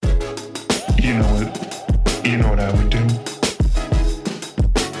You know what? You know what I would do?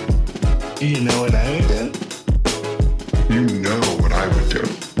 You know what I would do? You know what I would do.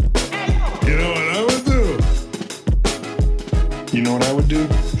 You know what I would do? You know what I would do?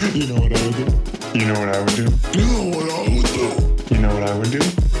 You know what I would do? You know what I would do? You know what I would do? You know what I would do? You know what I would do?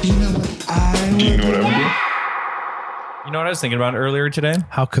 You know what I would do? You know what I was thinking about earlier today?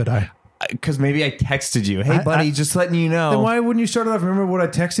 How could I? Because maybe I texted you. Hey, buddy, just letting you know. Then why wouldn't you start it off? Remember what I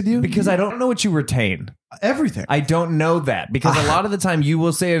texted you? Because I don't know what you retain. Everything. I don't know that. Because a lot of the time you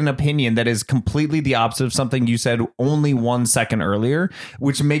will say an opinion that is completely the opposite of something you said only 1 second earlier,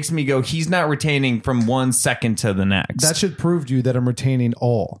 which makes me go, he's not retaining from 1 second to the next. That should prove to you that I'm retaining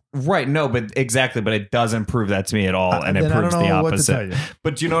all. Right. No, but exactly. But it doesn't prove that to me at all. And it proves the opposite.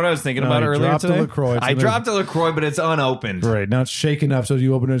 But do you know what I was thinking about earlier today? LaCroix. I dropped a LaCroix, but it's unopened. Right. Now it's shaking up. So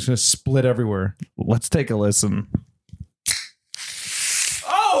you open it, it's going to split everywhere. Let's take a listen.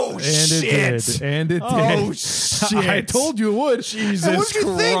 Oh, shit. And it did. Oh, shit. I told you it would. Jesus Christ. Think?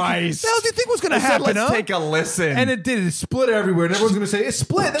 What the hell do you think was going to happen? Let's take a listen. And it did. It split everywhere. And everyone's going to say, it's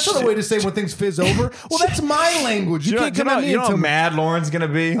split. That's not a way to say when things fizz over. Well, that's my language. You can't come at me and tell me. You know how mad Lauren's going to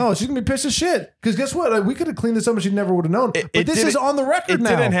be? Oh, she's going to be pissed as shit. Because guess what? We could have cleaned this up and she never would have known. But this is on the record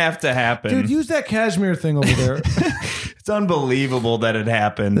now. It didn't have to happen. Dude, use that cashmere thing over there. It's unbelievable that it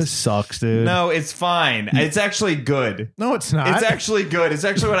happened. This sucks, dude. No, it's fine. It's actually good. No, it's not. It's actually good. It's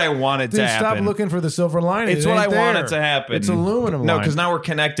actually what I wanted to happen. Stop looking for the silver lining. It's what I wanted to happen. It's aluminum. No, because now we're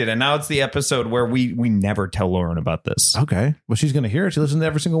connected, and now it's the episode where we never tell Lauren about this. Okay. Well, she's going to hear it. She listens to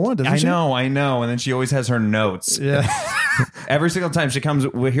every single one, doesn't she? I know. And then she always has her notes. Yeah. Every single time she comes,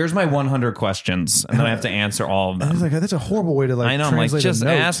 well, here's my 100 questions, and then I have to answer all of them. Like, that's a horrible way to I know. I'm like, just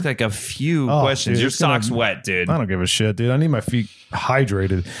ask like a few questions. Dude, your sock's wet, dude. I don't give a shit, dude. I need my feet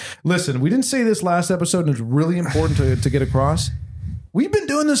hydrated. Listen, we didn't say this last episode, and it's really important to get across. We've been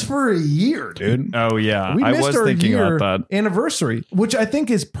doing this for a year, dude. Oh, yeah. We I missed was our thinking year about that. anniversary, which I think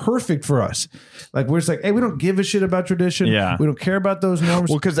is perfect for us. Like, we're just like, hey, we don't give a shit about tradition. Yeah. We don't care about those norms.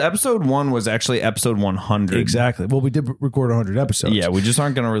 Well, because episode 1 was actually episode 100. Exactly. Well, we did record 100 episodes. Yeah, we just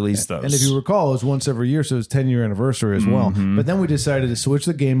aren't going to release those. And if you recall, it was once every year, so it was 10-year anniversary as well. But then we decided to switch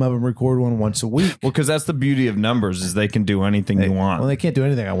the game up and record one once a week. Well, because that's the beauty of numbers is they can do anything you want. Well, they can't do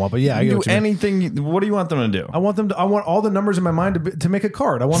anything I want, but yeah, I do anything. What do you want them to do? I want all the numbers in my mind to make a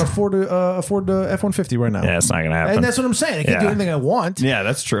card. I want to afford the F-150 right now. Yeah, it's not going to happen. And that's what I'm saying. I can't do anything I want. Yeah,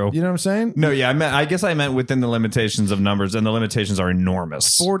 that's true. You know what I'm saying? No, yeah, I guess I meant within the limitations of numbers, and the limitations are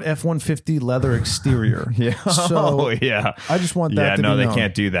enormous. Ford F-150 leather exterior. Yeah. So yeah. I just want that to be known. They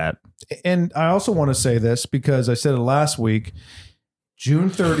can't do that. And I also want to say this because I said it last week. June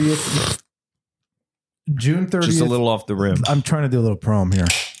 30th. Just a little off the rim. I'm trying to do a little prom here.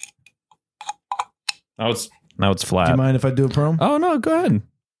 Now it's flat. Do you mind if I do a prom? Oh, no, go ahead.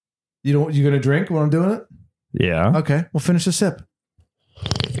 You going to drink when I'm doing it? Yeah. Okay, we'll finish the sip.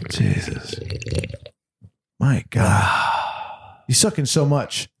 Jesus. My God. You're sucking so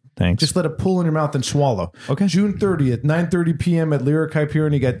much. Thanks. Just let it pull in your mouth and swallow. Okay. June 30th, 9:30 p.m. at Lyric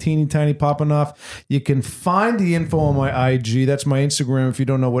Hyperion. You got Teeny Tiny popping off. You can find the info on my IG. That's my Instagram. If you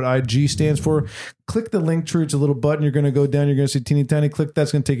don't know what IG stands for, click the link tree. It's a little button. You're going to go down. You're going to see Teeny Tiny. Click.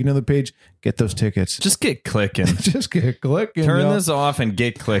 That's going to take you to another page. Get those tickets. Just get clicking. Just get clicking. Turn this off and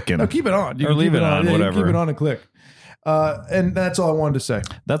get clicking. No, keep it on. You or leave it on, whatever. Keep it on and click. And that's all I wanted to say.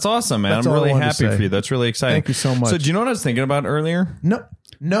 That's awesome, man. I'm really happy for you. That's really exciting. Thank you so much. So do you know what I was thinking about earlier?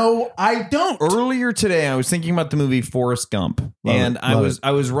 No, I don't. Earlier today, I was thinking about the movie Forrest Gump, I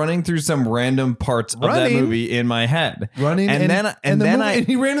was running through some random parts of that movie in my head. And then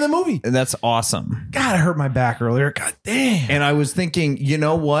he ran in the movie. That's awesome. God, I hurt my back earlier. God damn. And I was thinking, you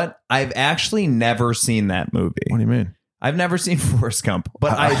know what? I've actually never seen that movie. What do you mean? I've never seen Forrest Gump,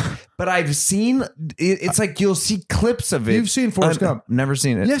 but I've seen it's like you'll see clips of it. You've seen Forrest Gump? Never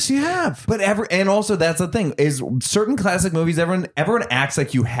seen it. Yes, you have. But and also that's the thing is certain classic movies everyone acts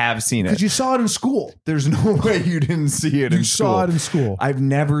like you have seen it because you saw it in school. There's no way you didn't see it. You saw it in school. I've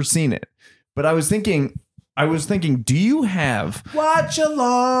never seen it, but I was thinking, do you have watch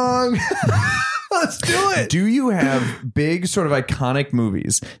along? Let's do it. Do you have big sort of iconic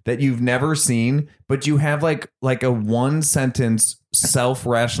movies that you've never seen, but you have like a one sentence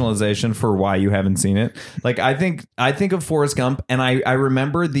self-rationalization for why you haven't seen it? Like I think of Forrest Gump and I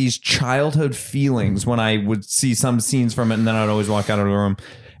remember these childhood feelings when I would see some scenes from it and then I'd always walk out of the room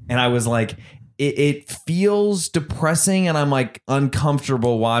and I was like, it feels depressing and I'm like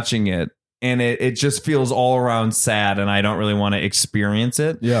uncomfortable watching it. And it just feels all around sad, and I don't really want to experience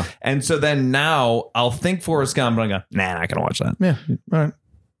it. Yeah. And so then now I'll think Forrest Gump, but I go, nah, I'm not going to watch that. Yeah. All right.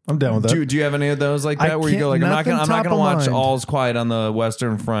 I'm down with that. Do you have any of those like that I where you go like can't- I'm not nothing gonna watch top of mind. All's Quiet on the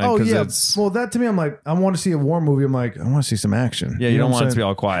Western Front Oh because yeah, it's well that to me, I'm like, I want to see a war movie. I'm like, I want to see some action. you don't know what want I'm it to be saying?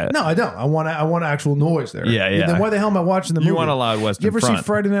 all quiet. No, I don't. I want actual noise there. Yeah, yeah. Then why the hell am I watching the movie? You want a loud Western You ever Front. see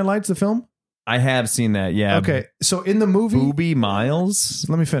Friday Night Lights, the film? I have seen that. Yeah. Okay, so in the movie, Booby Miles.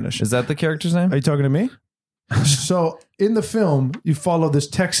 let me finish. Is that the character's name? Are you talking to me? So in the film, you follow this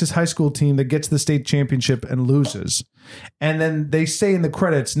Texas high school team that gets the state championship and loses. And then they say in the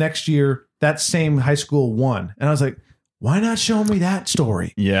credits next year, that same high school won. And I was like, why not show me that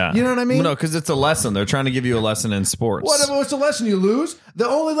story? Yeah. You know what I mean? No, because it's a lesson. They're trying to give you a lesson in sports. What's the lesson you lose? The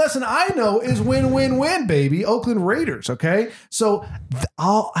only lesson I know is win, win, win, baby. Oakland Raiders. Okay. So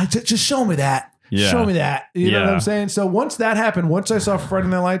just show me that. Yeah. Show me that. You know what Yeah. I'm saying? So once that happened, once I saw Friday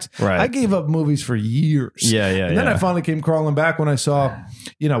Night Lights, Right. I gave up movies for years. Yeah, yeah, And then yeah. I finally came crawling back when I saw,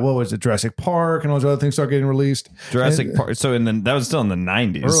 what was it, Jurassic Park and all those other things start getting released. Jurassic Park. So that was still in the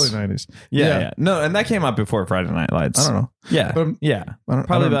 90s. Early 90s. Yeah. No, and that came out before Friday Night Lights. I don't know. Yeah. But, yeah. I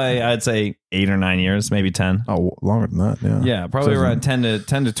Probably don't- by, I'd say, 8 or 9 years, maybe 10. Oh, longer than that. Yeah. Yeah. Probably around 10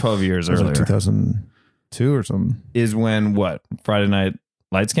 to 12 years It was earlier like 2002 or something. is when Friday Night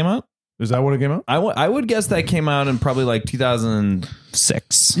Lights came out? Is that when it came out? I would guess that came out in probably like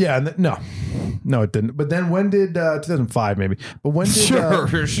 2006. Yeah. No, it didn't. But then when did 2005 maybe? But when did Sure.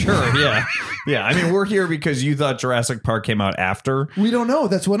 Yeah. Yeah. I mean, we're here because you thought Jurassic Park came out after. we don't know.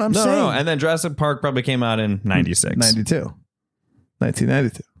 That's what I'm saying. No. And then Jurassic Park probably came out in 96. 1992.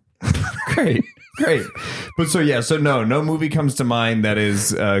 Great. But no movie comes to mind that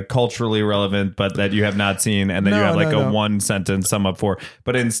is culturally relevant, but that you have not seen and that you have like a one sentence sum up for.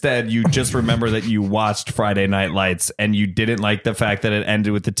 But instead, you just remember that you watched Friday Night Lights and you didn't like the fact that it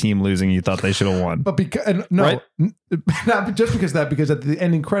ended with the team losing. You thought they should have won. But because Right? not just because of that, because at the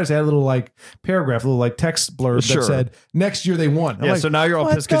ending credits, they had a little like paragraph, a little like text blurb Sure. that said next year they won. I'm Yeah, like, so now you're all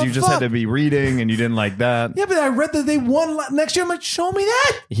what pissed because the you just had fuck? to be reading and you didn't like that. Yeah, but I read that they won next year. I'm like, show me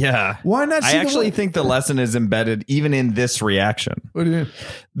that. Yeah. Why not? I See the actually win? think the lesson is embedded even in this reaction. What do you mean?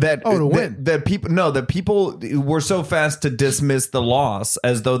 That to win. that people were so fast to dismiss the loss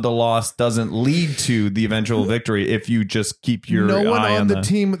as though the loss doesn't lead to the eventual victory if you just keep your No one eye on on the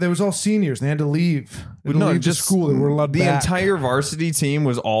team. There was all seniors. And they had to leave. They had to leave just school. They were allowed the back. entire varsity team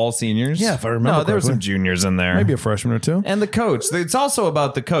was all seniors. Yeah, if I remember No, there were some correctly. juniors in there. Maybe a freshman or two. And the coach. It's also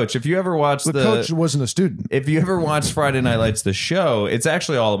about the coach. If you ever watch The coach wasn't a student. if you ever watch Friday Night Lights, the show, it's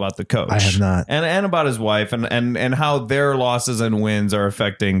actually all about the coach. I have not. And about his wife and how their losses and wins are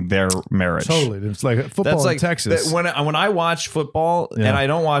affecting their marriage. Totally. It's like football That's like in Texas. when I watch football, Yeah. and I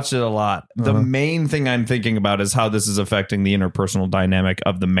don't watch it a lot, the main thing I'm thinking about is how this is affecting the interpersonal dynamic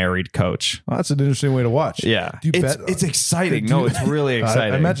of the married coach. Well, that's an interesting way to watch. Yeah, Do you it's bet? it's exciting. Do you- No, it's really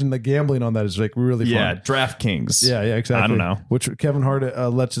exciting. I imagine the gambling on that is like really fun. Yeah, DraftKings. Yeah, exactly. I don't know. Which Kevin Hart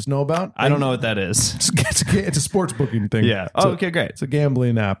lets us know about. I don't know what that is. It's a sports booking thing. Yeah. It's Oh, a- okay, great. It's a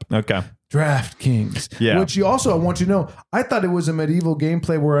gambling app. Okay. DraftKings. Yeah. Which you also, I want you to know, I thought it was a medieval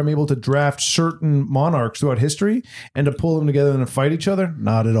gameplay where I'm able to draft certain monarchs throughout history and to pull them together and to fight each other.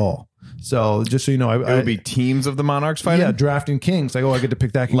 Not at all. So just so you know, It would be teams of the monarchs fighting. yeah, drafting kings. Like, I get to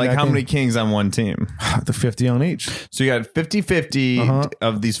pick that king. Like that how king. many kings on one team? The 50 on each. So you got 50-50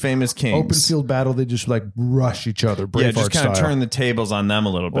 of these famous kings. Open field battle. They just like rush each other. Braveheart Yeah, just kind of style. turn the tables on them a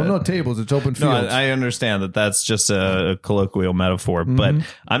little bit. Well, no tables. It's open No, fields. I understand that that's just a colloquial metaphor, Mm-hmm. but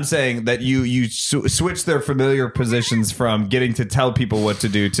I'm saying that you switch their familiar positions from getting to tell people what to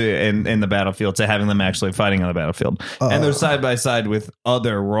do in the battlefield to having them actually fighting on the battlefield, and they're side by side with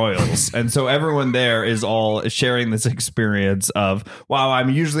other royals, and so everyone there is all sharing this experience of, wow, I'm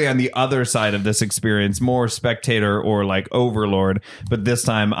usually on the other side of this experience, more spectator or like overlord, but this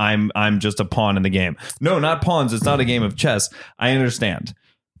time I'm just a pawn in the game. No, not pawns. It's not a game of chess. I understand.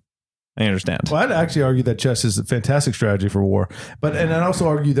 Well, I'd actually argue that chess is a fantastic strategy for war, but and I'd also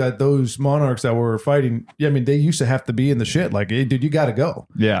argue that those monarchs that were fighting, I mean, they used to have to be in the shit. Like, hey, dude, you got to go.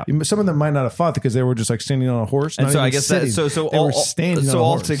 Yeah. Some of them might not have fought because they were just like standing on a horse. And not so I even guess that sitting. They all, were standing so on a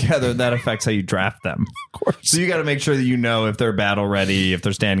horse. altogether that affects how you draft them. Of course. So you got to make sure that you know if they're battle ready, if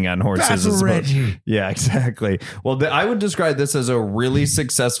they're standing on horses. Battle as opposed- ready. Yeah, exactly. Well, I would describe this as a really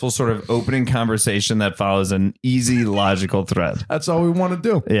successful sort of opening conversation that follows an easy logical thread. That's all we want to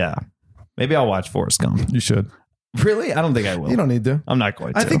do. Yeah. Maybe I'll watch Forrest Gump. You should. Really? I don't think I will. You don't need to. I'm not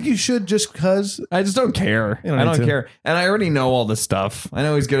going to. I think you should just because. I just don't care. You don't I need don't to. care. And I already know all the stuff. I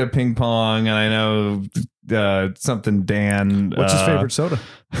know he's good at ping pong, and I know something Dan. What's his favorite soda?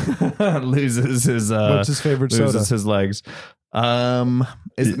 loses his. What's his favorite loses soda? his legs.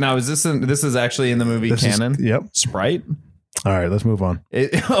 Is this is actually in the movie canon? Yep. Sprite. All right, let's move on.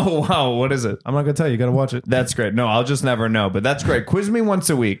 Oh, wow. What is it? I'm not going to tell you. You got to watch it. That's great. No, I'll just never know. But that's great. Quiz me once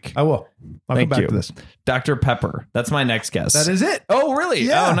a week. I will. I'll Thank come back you. to this. Dr. Pepper. That's my next guess. That is it. Oh, really?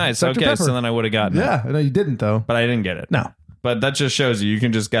 Yeah, Oh, nice. Dr. Okay, Pepper. so then I would have gotten it. Yeah. No, you didn't, though. But I didn't get it. No. But that just shows you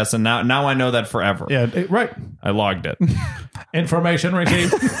can just guess. And now I know that forever. Yeah, right. I logged it. Information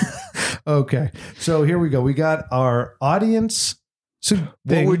received. Okay. So here we go. We got our audience.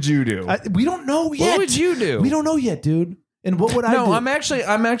 What would you do? We don't know yet. What would you do? We don't know yet, dude. And what would I do? No,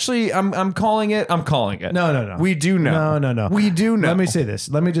 I'm calling it. I'm calling it. No. We do know. No. We do know. Let me say this.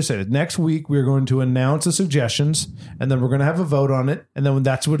 Let me just say this. Next week, we're going to announce the suggestions, and then we're going to have a vote on it, and then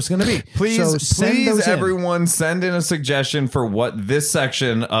that's what it's going to be. Please, everyone, send in a suggestion for what this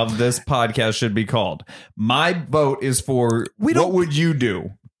section of this podcast should be called. My vote is for what would you do?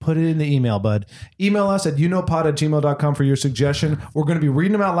 Put it in the email, bud. Email us at youknowpod@gmail.com for your suggestion. We're going to be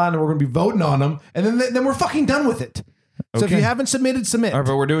reading them out loud, and we're going to be voting on them, and then we're fucking done with it. So if you haven't submitted, submit. All right,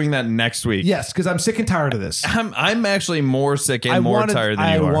 but we're doing that next week. Yes, because I'm sick and tired of this. I'm actually more sick and tired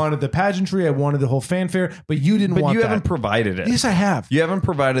than you are. I wanted the pageantry. I wanted the whole fanfare, but you didn't want that. But you haven't provided it. Yes, I have. You haven't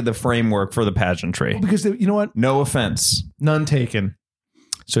provided the framework for the pageantry. Because you know what? No offense. None taken.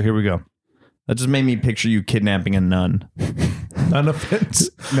 So here we go. That just made me picture you kidnapping a nun. None offense.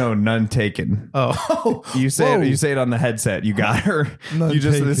 No, none taken. Oh, you say it on the headset. You got her. None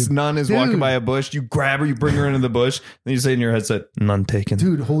taken. This nun is walking by a bush. You grab her. You bring her into the bush. Then you say in your headset, "None taken."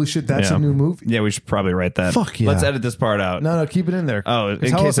 Dude, holy shit! That's a new movie. Yeah, we should probably write that. Fuck yeah. Let's edit this part out. No, keep it in there. Oh,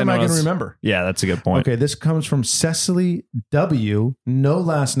 in how case else am I anyone going to else- remember? Yeah, that's a good point. Okay, this comes from Cecily W. No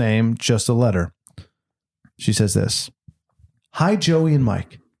last name, just a letter. She says this: "Hi, Joey and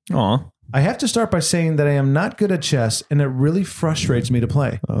Mike. Aw. I have to start by saying that I am not good at chess, and it really frustrates me to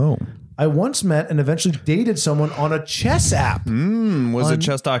play. Oh. I once met and eventually dated someone on a chess app. Was it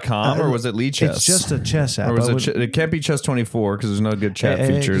chess.com or was it Lee Chess? It's just a chess app. Or was it can't be Chess24 because there's no good chat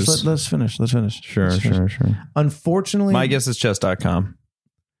features. Just let's finish. Sure. Unfortunately, My guess is chess.com.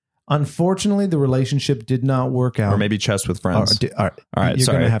 Unfortunately, the relationship did not work out. Or maybe Chess with Friends. All right. You're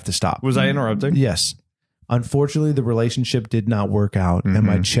sorry. going to have to stop. Was I interrupting? Yes. Unfortunately, the relationship did not work out, and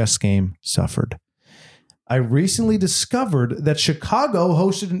my chess game suffered. I recently discovered that Chicago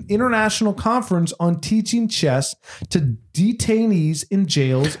hosted an international conference on teaching chess to detainees in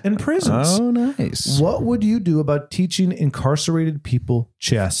jails and prisons. Oh, nice. What would you do about teaching incarcerated people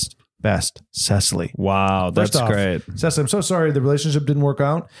chess? Best, Cecily. Wow, that's First off, great. Cecily, I'm so sorry the relationship didn't work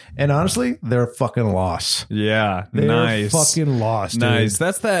out. And honestly, they're a fucking loss. Yeah, They're nice. fucking lost. Nice. Dude.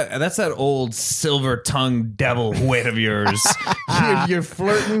 That's that old silver-tongued devil wit of yours. You're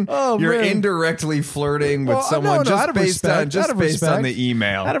flirting. You're man. indirectly flirting with someone out just of based respect. on the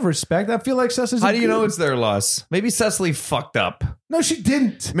email. Out of respect, I feel like Cecily's. How do you know it's their loss? Maybe Cecily fucked up. No, she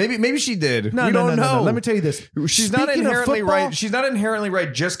didn't. Maybe she did. No, we don't know. No. Let me tell you this. She's not Speaking of inherently football- right. She's not inherently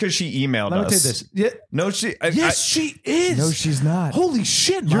right just because she emailed us. Let me tell you this. Yeah. No, she is. No, she's not. Holy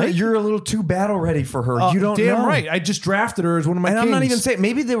shit, Mike. You're a little too battle ready for her. You don't damn know. right. I just drafted her as one of my And kings. I'm not even saying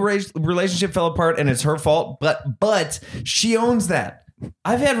maybe the relationship fell apart and it's her fault, but she owns that.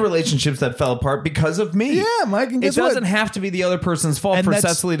 I've had relationships that fell apart because of me. Yeah, Mike. And It guess what? doesn't have to be the other person's fault for that's-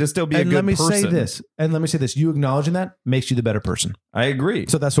 Cecily to still be a good let me person. Let me say this. You acknowledging that makes you the better person. I agree.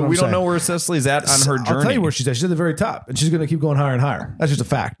 So that's but what we I'm don't saying. know where Cecily's at on her journey. I'll tell you where she's at. She's at the very top, and she's going to keep going higher and higher. That's just a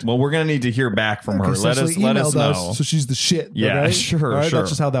fact. Well, we're gonna need to hear back from her. Let us emailed know. us, so she's the shit. Yeah, okay? sure, All right? sure.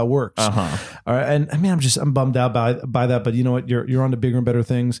 That's just how that works. Uh-huh. All right, and I mean, I'm bummed out by that, but you know what? You're on to bigger and better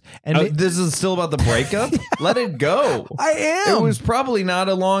things. And This is still about the breakup. Let it go. I am. It was probably not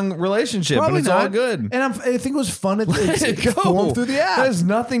a long relationship, Probably but it's not. all good. And I think it was fun. Let it go. Formed through the app. That has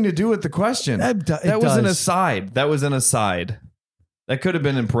nothing to do with the question. It That was an does. aside. That was an aside. That could have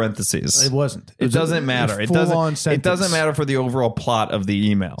been in parentheses. It wasn't. It doesn't matter. It doesn't matter for the overall plot of the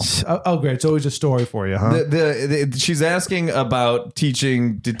email. Oh, great. It's always a story for you, huh? She's asking about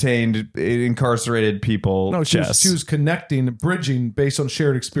teaching detained, incarcerated people No, she chess. was connecting, bridging based on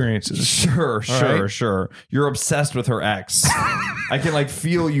shared experiences. Sure. right. You're obsessed with her ex. I can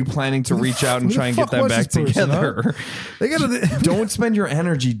feel you planning to reach out and who try the and get fuck them was back this person, together. They gotta. Don't spend your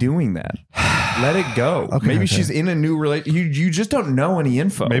energy doing that. Let it go. Okay, Maybe okay. she's in a new relationship. You just don't know any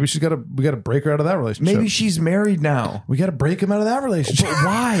info. Maybe we got to break her out of that relationship. Maybe she's married now. we got to break him out of that relationship. But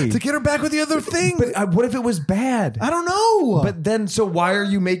why? To get her back with the other thing. But what if it was bad? I don't know. But then, so why are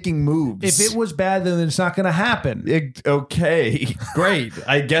you making moves? if it was bad, then it's not going to happen. Okay, great.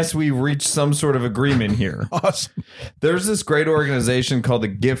 I guess we reached some sort of agreement here. Awesome. There's this great organization called the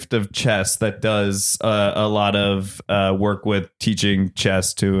Gift of Chess that does a lot of work with teaching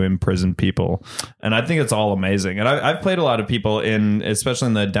chess to imprisoned people, and I think it's all amazing. And I've played a lot of people especially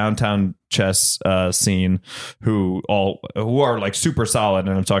in the downtown chess scene who are like super solid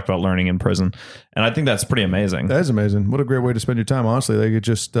and have talked about learning in prison. And I think that's pretty amazing. That is amazing. What a great way to spend your time, honestly. Like, it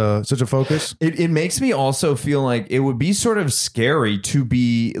just such a focus. It makes me also feel like it would be sort of scary to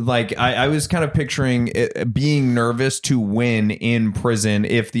be like, I was kind of picturing it, being nervous to win in prison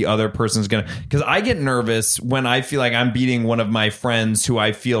if the other person's going to, because I get nervous when I feel like I'm beating one of my friends who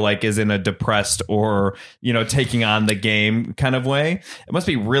I feel like is in a depressed or, taking on the game kind of way. It must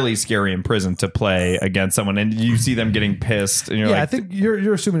be really scary in prison to play against someone and you see them getting pissed. And you're like, I think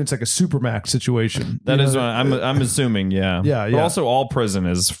you're assuming it's like a supermax situation. That is what I'm assuming. Yeah. Yeah. But also all prison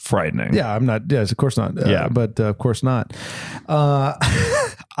is frightening. Yeah. I'm not. Yes, of course not. But of course not.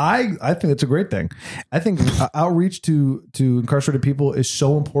 I think it's a great thing. I think outreach to incarcerated people is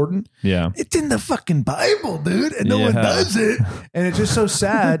so important. Yeah. It's in the fucking Bible, dude, and no one does it. And it's just so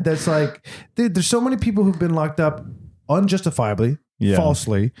sad. That's like, dude, there's so many people who've been locked up unjustifiably,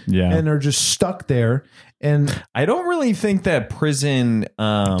 falsely, and are just stuck there. And I don't really think that prison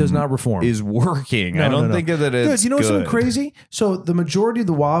does not reform is working. I don't think that it's good. You know what's good. something crazy? So the majority of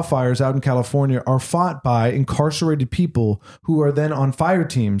the wildfires out in California are fought by incarcerated people who are then on fire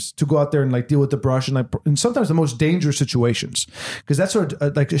teams to go out there and like deal with the brush and sometimes the most dangerous situations, because that's sort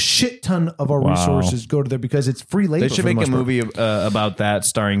of like a shit ton of our resources go to there because it's free labor. They should make a movie about that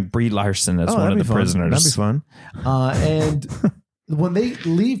starring Brie Larson as one of the prisoners. That'd be fun. And when they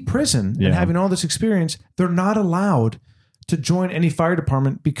leave prison and having all this experience, they're not allowed to join any fire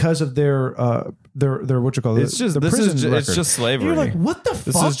department because of their what you call it. It's just it's just slavery. And you're like, what the fuck?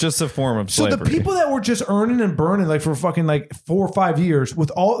 This is just a form of slavery. So the people that were just earning and burning like for fucking like 4 or 5 years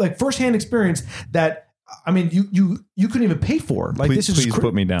with all like firsthand experience that, I mean, you couldn't even pay for. Like, please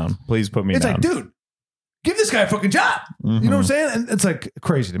put me down. Please put me down. It's like, dude, give this guy a fucking job. You know what I'm saying? And it's like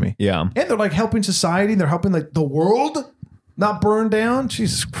crazy to me. Yeah. And they're like helping society. They're helping like the world not burn down.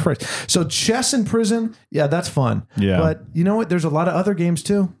 Jesus Christ. So chess in prison, that's fun. Yeah. But you know what? There's a lot of other games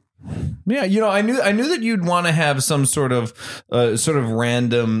too. Yeah, I knew that you'd want to have some sort of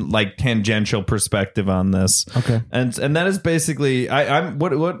random like tangential perspective on this. Okay. And that is basically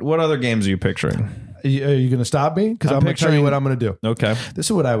what other games are you picturing? Are you going to stop me? Because I'm going to tell you what I'm going to do. Okay. This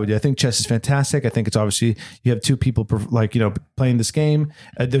is what I would do. I think chess is fantastic. I think it's obviously you have two people playing this game.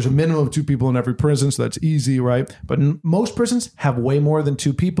 There's a minimum of 2 people in every prison, so that's easy, right? But most prisons have way more than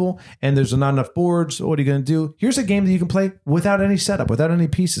 2 people, and there's not enough boards. So what are you going to do? Here's a game that you can play without any setup, without any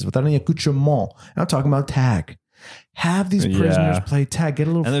pieces, without any accoutrement. I'm talking about tag. Have these prisoners play tag, get a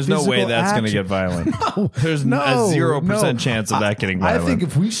little. And there's no way that's going to get violent. There's a 0% chance of that getting violent. I think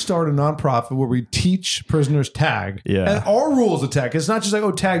if we start a nonprofit where we teach prisoners tag, and our rules of tag, it's not just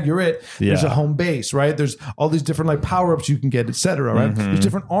like, tag, you're it. There's a home base, right? There's all these different like power ups you can get, etc. Right? There's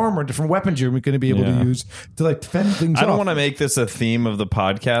different armor, different weapons you're going to be able to use to like defend things. I don't want to make this a theme of the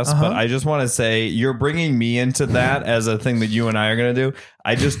podcast, but I just want to say you're bringing me into that as a thing that you and I are going to do.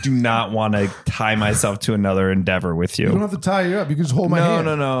 I just do not want to tie myself to another endeavor with you. You don't have to tie you up. You can just hold my hand.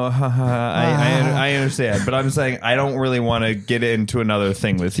 No. I understand. But I'm saying I don't really want to get into another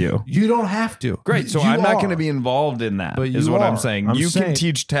thing with you. You don't have to. Great. So I'm not going to be involved in that, is what I'm saying. You can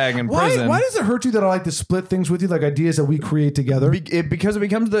teach tag in prison. Why does it hurt you that I like to split things with you, like ideas that we create together? Because it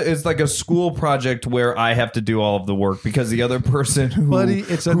becomes it's like a school project where I have to do all of the work because the other person who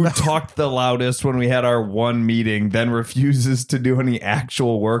talked the loudest when we had our one meeting then refuses to do any actual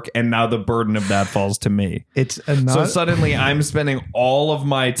work, and now the burden of that falls to me. So suddenly I'm spending all of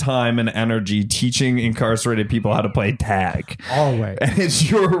my time and energy teaching incarcerated people how to play tag. Always. And it's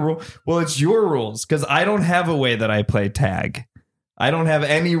your rules, because I don't have a way that I play tag. I don't have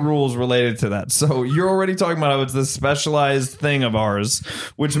any rules related to that. So you're already talking about how it's this specialized thing of ours,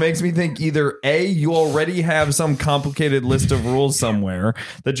 which makes me think either A, you already have some complicated list of rules somewhere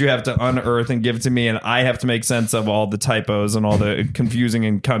that you have to unearth and give to me, and I have to make sense of all the typos and all the confusing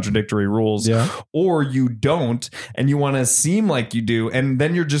and contradictory rules. Or you don't, and you want to seem like you do, and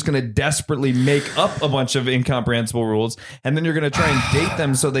then you're just going to desperately make up a bunch of incomprehensible rules, and then you're going to try and date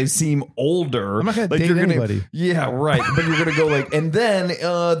them so they seem older. I'm not going to date anybody. Yeah, right. But you're going to go like, and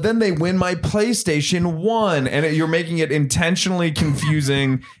then they win my PlayStation 1, and you're making it intentionally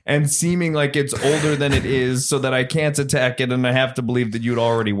confusing and seeming like it's older than it is, so that I can't attack it, and I have to believe that you'd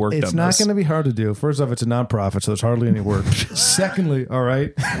already worked on this. It's not going to be hard to do. First off, it's a nonprofit, so there's hardly any work. Secondly, all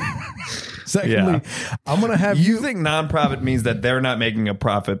right. I'm going to have you think nonprofit means that they're not making a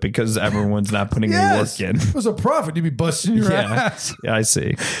profit because everyone's not putting any work in. If it was a profit, you'd be busting your ass. Yeah, I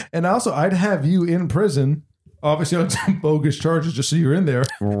see. And also, I'd have you in prison obviously on some bogus charges just so you're in there.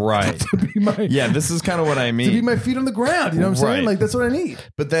 Right. This is kind of what I mean. To be my feet on the ground. You know what I'm saying? Right. Like, that's what I need.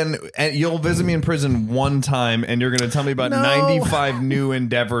 But then you'll visit me in prison one time and you're going to tell me about 95 new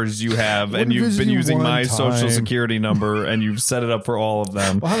endeavors you have, and you've been using my social security number and you've set it up for all of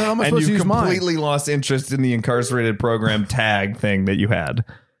them. Well, how am I and supposed to you've use mine? completely lost interest in the incarcerated program tag thing that you had.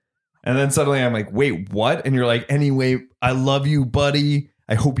 And then suddenly I'm like, wait, what? And you're like, anyway, I love you, buddy.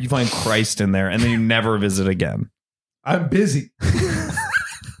 I hope you find Christ in there. And then you never visit again. I'm busy.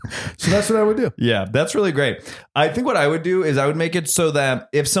 So that's what I would do. Yeah, that's really great. I think what I would do is I would make it so that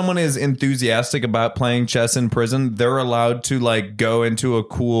if someone is enthusiastic about playing chess in prison, they're allowed to like go into a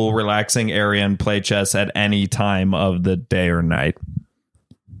cool, relaxing area and play chess at any time of the day or night.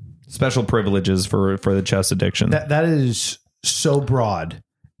 Special privileges for the chess addiction. That is so broad.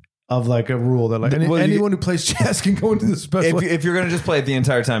 Of like a rule that like anyone who plays chess can go into the special. If you're going to just play it the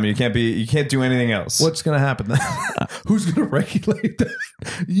entire time, you can't do anything else. What's going to happen then? Who's going to regulate that?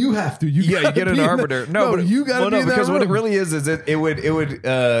 You have to. You get an arbiter. But you got to be in that because room. what it really is it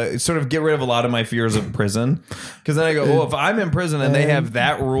would sort of get rid of a lot of my fears of prison. Because then I go, well, if I'm in prison and they have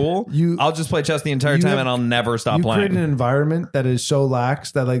that rule, I'll just play chess the entire time and I'll never stop playing. You create an environment that is so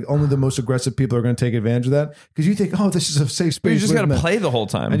lax that like only the most aggressive people are going to take advantage of that because you think, oh, this is a safe space. But you just got to play the whole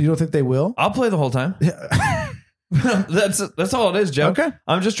time, and you don't think they will? I'll play the whole time. That's all it is, Joe. Okay.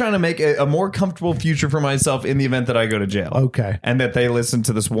 I'm just trying to make a more comfortable future for myself in the event that I go to jail. Okay. And that they listen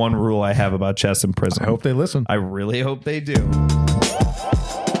to this one rule I have about chess in prison. I hope they listen. I really hope they do.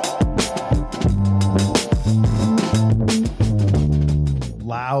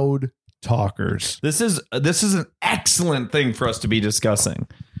 Loud talkers. This is an excellent thing for us to be discussing.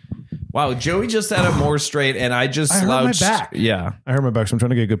 Wow, Joey just sat up more straight, and I just slouched. I hurt my back. Yeah, I hurt my back, so I'm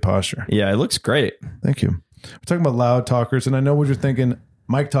trying to get good posture. Yeah, it looks great. Thank you. We're talking about loud talkers, and I know what you're thinking.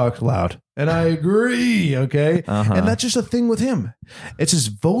 Mike talks loud, and I agree. Okay, and that's just a thing with him. It's his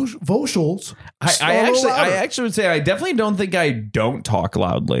vocals. I actually would say I definitely don't think I don't talk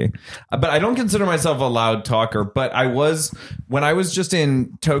loudly, but I don't consider myself a loud talker. But when I was just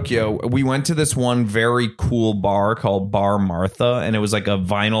in Tokyo, we went to this one very cool bar called Bar Martha, and it was like a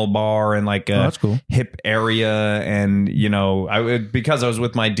vinyl bar and like a hip area. And because I was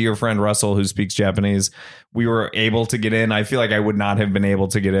with my dear friend Russell, who speaks Japanese, we were able to get in. I feel like I would not have been able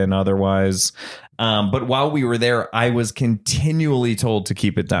to get in otherwise. But while we were there, I was continually told to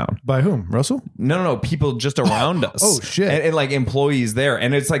keep it down. By whom? Russell? No. People just around us. Oh, shit. And like employees there.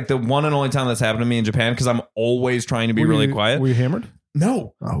 And it's like the one and only time that's happened to me in Japan because I'm always trying to be really quiet. Were you hammered?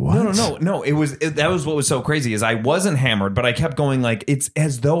 No. Oh, what? No. That was what was so crazy is I wasn't hammered, but I kept going like it's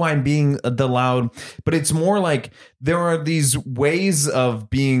as though I'm being the loud, but it's more like there are these ways of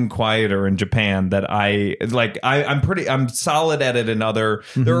being quieter in Japan that I'm solid at it in other.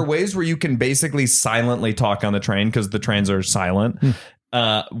 There are ways where you can basically silently talk on the train because the trains are silent.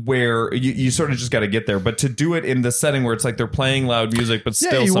 Where you sort of just got to get there. But to do it in the setting where it's like they're playing loud music, but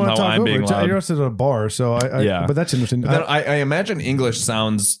still somehow I'm being loud. You're also at a bar, so but that's interesting. But then I imagine English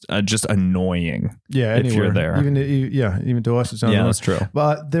sounds just annoying. Yeah, if you're there. Even to us it sounds annoying. Yeah, that's true.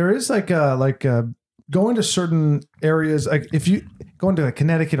 But there is going to certain areas, like if you going to like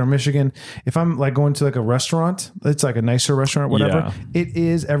Connecticut or Michigan, if I'm like going to like a restaurant, it's like a nicer restaurant, whatever.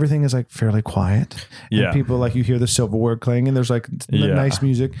 Yeah. Everything is like fairly quiet. Yeah. And people like you hear the silverware clanging. There's like nice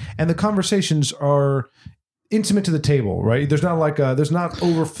music, and the conversations are intimate to the table, right? There's not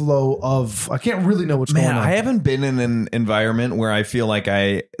overflow of, I can't really know what's going on. I haven't been in an environment where I feel like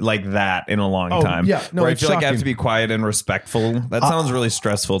I like that in a long time. Yeah, no, where I it's feel like I have shocking. to be quiet and respectful. That sounds really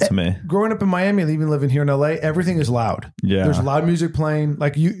stressful to me. Growing up in Miami and even living here in LA, everything is loud. Yeah. There's loud music playing.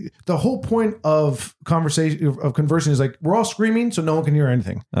 Like the whole point of conversing is like, we're all screaming so no one can hear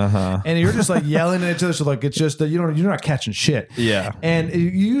anything. And you're just like yelling at each other. So like, it's just that you're not catching shit. Yeah. And you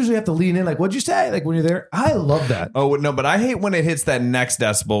usually have to lean in. Like, what'd you say? Like when you're there, I love that. Oh no, but I hate when it hits that next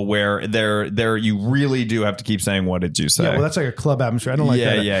decibel where there you really do have to keep saying, what did you say? Yeah, well, that's like a club atmosphere. I don't like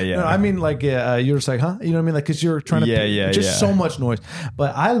that. Yeah. No, I mean, like, you're just like, huh? You know what I mean? Like, because you're trying to, just so much noise.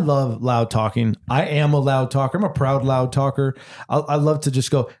 But I love loud talking. I am a loud talker. I'm a proud loud talker. I love to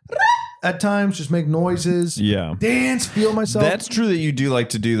just go at times, just make noises, dance, feel myself. That's true that you do like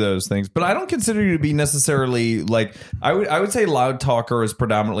to do those things, but I don't consider you to be necessarily like, I would say loud talker is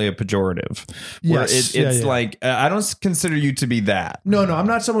predominantly a pejorative. Yes. It's like, I don't consider you to be that. No, I'm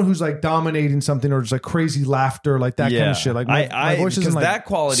not someone who's like dominating something or just like crazy laughter, like that kind of shit. Like my voice isn't like that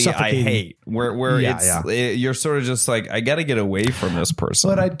quality suffocating. I hate where you're sort of just like, I got to get away from this person.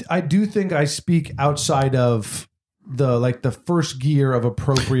 But I do think I speak outside of the first gear of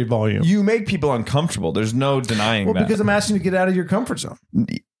appropriate volume. You make people uncomfortable. There's no denying that. Because I'm asking you to get out of your comfort zone.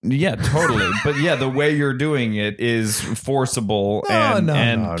 Yeah, totally. But yeah, the way you're doing it is forcible and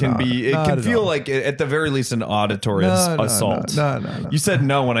can feel like at the very least an auditory assault. No. You said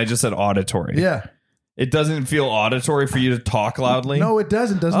no when I just said auditory. Yeah. It doesn't feel auditory for you to talk loudly? No, it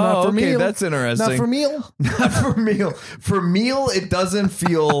doesn't. Not for meal. That's interesting. Not for meal. Not for meal. For meal, it doesn't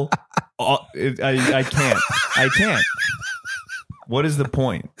feel... I can't. What is the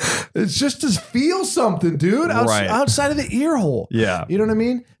point? It's just to feel something, dude. Outside of the ear hole. Yeah. You know what I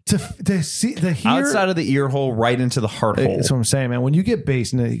mean? To hear outside of the ear hole, right into the heart hole. That's what I'm saying, man. When you get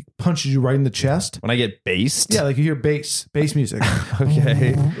bass and it punches you right in the chest. When I get bassed? Yeah, like you hear bass music.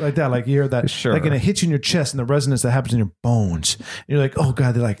 Okay. Like that. Like you hear that. Sure. Like in a hit you in your chest and the resonance that happens in your bones. And you're like, oh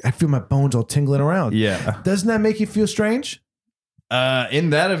God, they're like, I feel my bones all tingling around. Yeah. Doesn't that make you feel strange?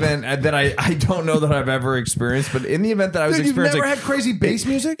 In that event that I don't know that I've ever experienced, but in the event that I was experiencing, you've never had crazy bass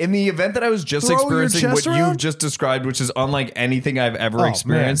music? In the event that I was just experiencing what you've just described, which is unlike anything I've ever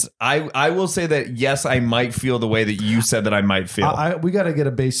experienced, I will say that yes, I might feel the way that you said that I might feel. We got to get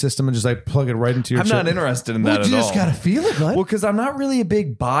a bass system and just like plug it right into your. I'm not interested in that at all. You just got to feel it, bud. Well, because I'm not really a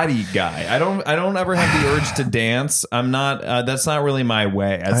big body guy. I don't ever have the urge to dance. I'm not. That's not really my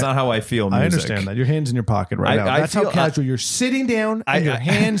way. That's not how I feel. Music. I understand that. Your hands in your pocket right now. That's how casual you're sitting down. And your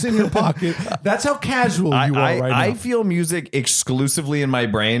hands in your pocket. That's how casual you are right now. I feel music exclusively in my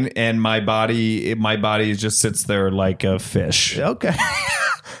brain, and my body just sits there like a fish. Okay.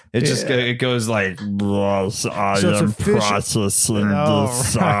 It goes like, I am processing the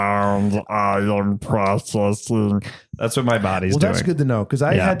sound. I am processing. That's what my body's doing. Well, that's good to know, because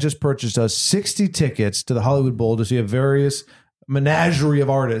I had just purchased 60 tickets to the Hollywood Bowl to see a various menagerie of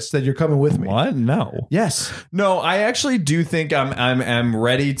artists that you're coming with me. What? No. Yes. No, I actually do think I'm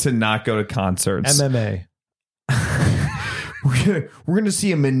ready to not go to concerts. MMA. We're going to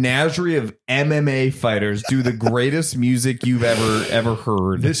see a menagerie of MMA fighters do the greatest music you've ever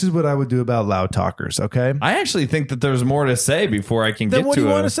heard. This is what I would do about loud talkers, okay? I actually think that there's more to say before I can get to it. Then what do you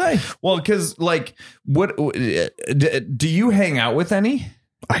want to say? Well, because like, what do you hang out with any?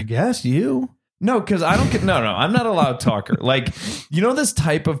 I guess you. No, because I don't get. No, I'm not a loud talker. Like, you know, this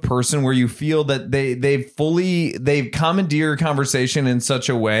type of person where you feel that they've commandeered conversation in such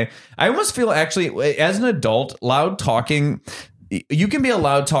a way. I almost feel actually as an adult, loud talking. You can be a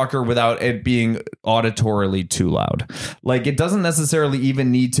loud talker without it being auditorily too loud. Like, it doesn't necessarily even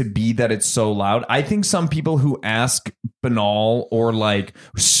need to be that it's so loud. I think some people who ask banal or like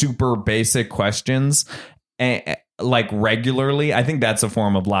super basic questions, like regularly, I think that's a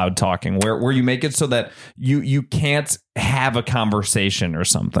form of loud talking where you make it so that you can't have a conversation or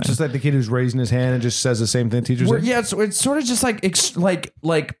something. Just like the kid who's raising his hand and just says the same thing teachers say. Yeah, it's sort of just like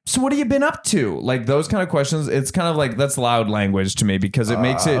so what have you been up to? Like those kind of questions. It's kind of like that's loud language to me, because it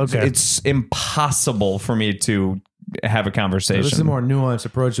makes it it's impossible for me to have a conversation. This is a more nuanced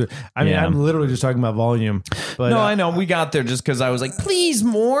approach. I mean, I'm literally just talking about volume. But no, I know we got there just because I was like, please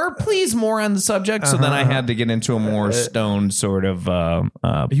more on the subject. So then I had to get into a more stoned sort of. Are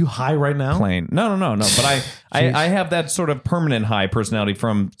you high right now? Plane? No. But I have that sort of permanent high personality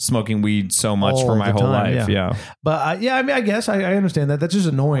from smoking weed so much for my whole life. Yeah. But I mean, I guess I understand that. That's just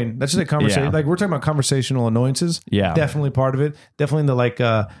annoying. That's just a conversation. Yeah. Like we're talking about conversational annoyances. Yeah, definitely part of it. Definitely in the like.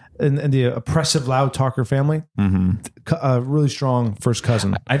 In the oppressive loud talker family, really strong first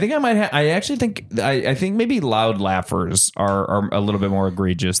cousin. I think I might have. I actually think I think maybe loud laughers are a little bit more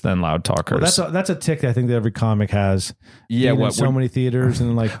egregious than loud talkers. Well, that's a tick that I think that every comic has. Yeah, in so many theaters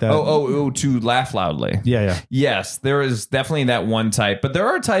and like that. To laugh loudly. Yeah. Yes, there is definitely that one type, but there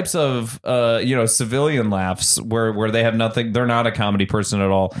are types of civilian laughs where they have nothing. They're not a comedy person at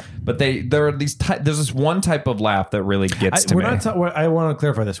all, but there are these. There's this one type of laugh that really gets to me. I want to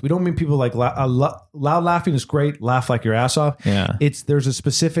clarify this. We don't mean people like loud laughing is great. Laugh like your ass off. Yeah, there's a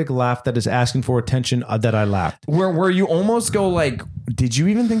specific laugh that is asking for attention that I laughed. Where you almost go like, did you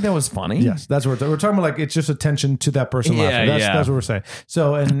even think that was funny? Yes, that's what we're talking about. Like it's just attention to that person laughing. That's what we're saying.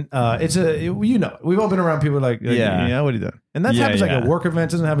 So and we've all been around people like what are you doing? And that happens like at work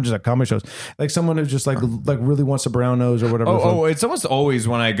events. It doesn't happen just at comedy shows. Like someone who's just like really wants a brown nose or whatever. It's almost always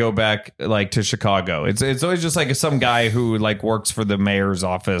when I go back like to Chicago. It's always just like some guy who like works for the mayor's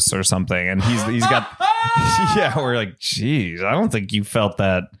office or something, and he's got we're like, geez, I don't think you felt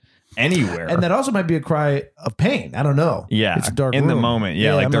that anywhere. And that also might be a cry of pain. I don't know. Yeah, it's a dark in room. the moment.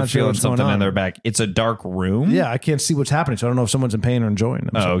 Yeah, like they're feeling something in their back. It's a dark room. Yeah, I can't see what's happening, so I don't know if someone's in pain or enjoying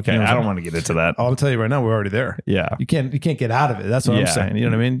them. Okay. I don't want to get into that. I'll tell you right now, we're already there. Yeah, you can't get out of it. That's what I'm saying. You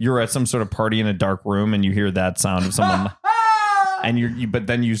know what I mean? You're at some sort of party in a dark room, and you hear that sound of someone. but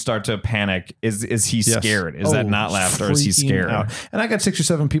then you start to panic. Is he Yes. scared? Is that not laughter? Or is he freaking scared? out. And I got 6 or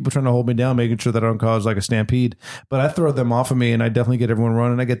 7 people trying to hold me down, making sure that I don't cause like a stampede. But I throw them off of me, and I definitely get everyone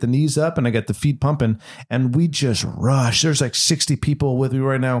running. I get the knees up, and I get the feet pumping, and we just rush. There's like 60 people with me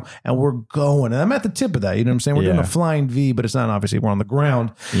right now, and we're going. And I'm at the tip of that. You know what I'm saying? We're doing a flying V, but it's not obviously. We're on the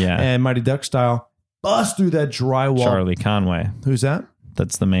ground. Yeah. And Mighty Duck style, bust through that drywall. Charlie Conway. Who's that?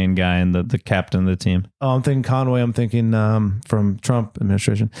 That's the main guy and the captain of the team. Oh, I'm thinking Conway. I'm thinking from Trump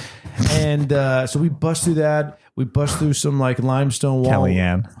administration. And so we bust through that. We bust through some like limestone wall.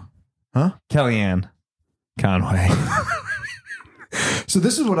 Kellyanne. Huh? Kellyanne Conway. So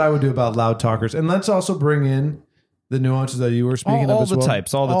this is what I would do about loud talkers. And let's also bring in the nuances that you were speaking of all as the well.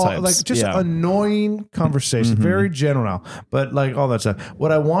 types, all the types. Like just Yeah. annoying conversation, very general, but like all that stuff.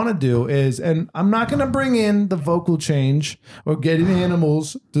 What I want to do is, and I'm not going to bring in the vocal change or getting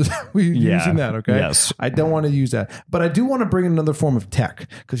animals. We're using that, okay? Yes. I don't want to use that. But I do want to bring in another form of tech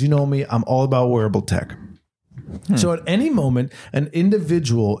because you know me, I'm all about wearable tech. So at any moment, an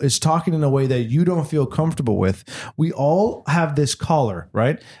individual is talking in a way that you don't feel comfortable with. We all have this collar,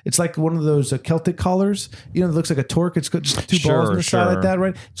 right? It's like one of those Celtic collars. You know, it looks like a torque. It's got just 2 balls on the side like that,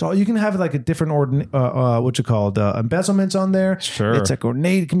 right? So you can have like a different embezzlements on there. Sure. It's like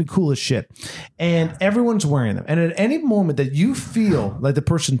ornate. It can be cool as shit. And everyone's wearing them. And at any moment that you feel like the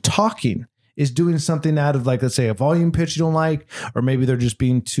person talking is doing something out of like, let's say a volume pitch you don't like, or maybe they're just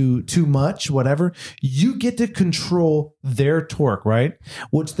being too much, whatever, you get to control their torque, right?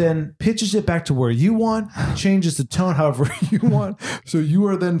 Which then pitches it back to where you want, changes the tone however you want. So you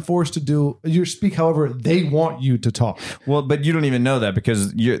are then forced to speak however they want you to talk. Well, but you don't even know that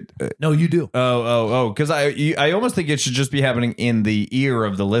because you. No, you do. Because I almost think it should just be happening in the ear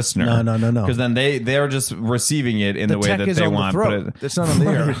of the listener. No. Because then they're just receiving it in the way tech that is they on want. the throat. It's not on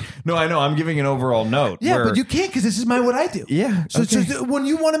the ear. No, I know. I'm giving an overall note. Yeah, where, but you can't because this is what I do. Yeah. So, okay. so when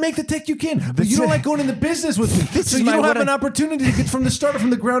you want to make the tech, you can. But you don't like going into business with me. So you don't have an opportunity to get from the start or from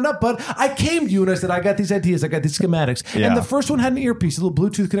the ground up. But I came to you and I said, I got these ideas. I got these schematics. Yeah. And the first one had an earpiece, a little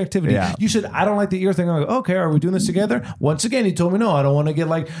Bluetooth connectivity. Yeah. You said, I don't like the ear thing. I'm like, okay, are we doing this together? Once again, he told me, no, I don't want to get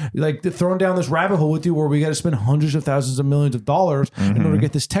like thrown down this rabbit hole with you where we got to spend hundreds of thousands of millions of dollars in order to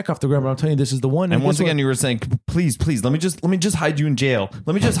get this tech off the ground. But I'm telling you, this is the one. And once again, you were saying, please, let me just hide you in jail.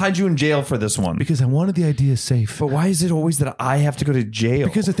 Let me just hide you in jail for this one. Because I wanted the idea safe. But why is it always that I have to go to jail?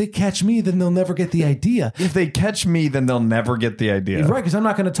 Because if they catch me, then they'll never get the idea. if they catch me, then they'll never get the idea. Right, because I'm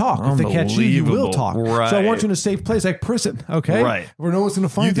not going to talk. If they catch you, you will talk. Right. So I want you in a safe place like prison, okay? Right. Where no one's going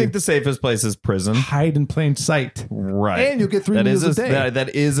to find you. You think the safest place is prison? Hide in plain sight. Right. And you'll get 3 meals a day.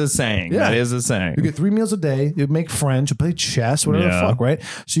 That is a saying. Yeah. That is a saying. You get 3 meals a day. You make friends. You play chess, whatever the fuck, right?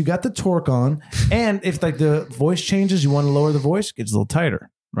 So you got the torque on. And if like the voice changes, you want to lower the voice, it gets a little tighter.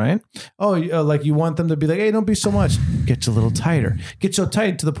 Right? Oh, like you want them to be like, hey, don't be so much. Get a little tighter. Get so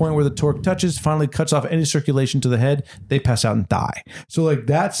tight to the point where the torque touches, finally cuts off any circulation to the head. They pass out and die. So like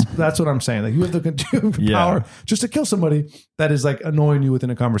that's what I'm saying. Like you have the power just to kill somebody that is like annoying you within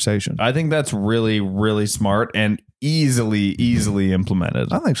a conversation. I think that's really, really smart and easily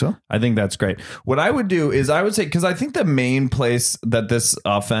implemented. I think so. I think that's great. What I would do is I would say, because I think the main place that this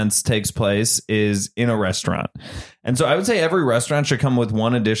offense takes place is in a restaurant. And so I would say every restaurant should come with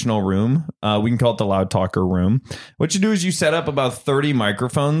one additional room. We can call it the loud talker room. What you do is you set up about 30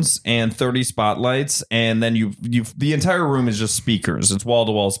 microphones and 30 spotlights. And then the entire room is just speakers. It's wall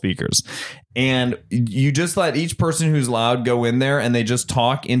to wall speakers. And you just let each person who's loud go in there and they just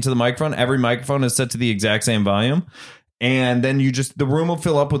talk into the microphone. Every microphone is set to the exact same volume. And then the room will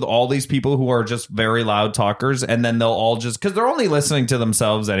fill up with all these people who are just very loud talkers. And then they'll all because they're only listening to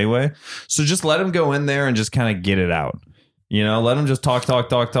themselves anyway. So just let them go in there and just kind of get it out. You know, let them just talk.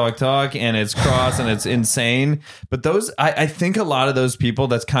 And it's cross and it's insane. But I think a lot of those people,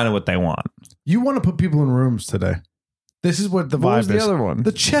 that's kind of what they want. You want to put people in rooms today. This is what the vibe is. What was the other one?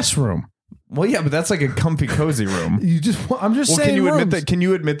 The chess room. Well, yeah, but that's like a comfy, cozy room. I'm just saying. Can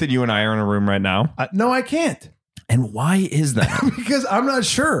you admit that you and I are in a room right now? No, I can't. And why is that? Because I'm not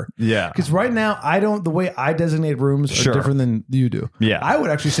sure. Yeah. Because right now, the way I designate rooms are different than you do. Yeah. I would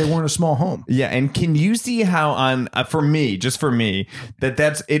actually say we're in a small home. Yeah. And can you see how for me,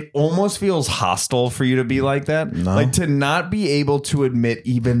 it almost feels hostile for you to be like that? No. Like to not be able to admit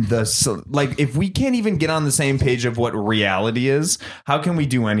even if we can't even get on the same page of what reality is, how can we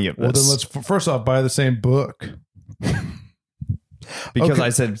do any of this? Well, then let's first off buy the same book. Because okay. I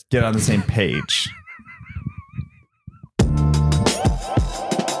said get on the same page.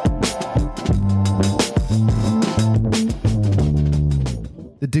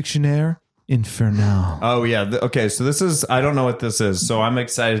 The dictionary Infernal. Oh yeah. Okay. So this is. I don't know what this is. So I'm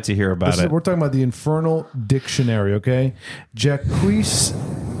excited to hear about it. We're talking about the Infernal Dictionary. Okay, Jacques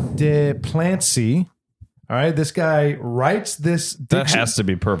de Plancy. All right, this guy writes this. That has to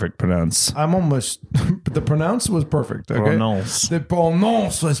be perfect pronounce. I'm almost. But the pronounce was perfect. Okay, Pronounce. The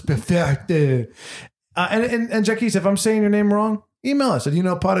pronounce was perfect. And Jacques, if I'm saying your name wrong, email us at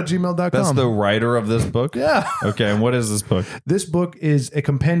pod@gmail.com. That's the writer of this book. Yeah. Okay. And what is this book? This book is a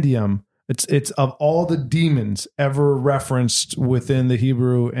compendium. It's of all the demons ever referenced within the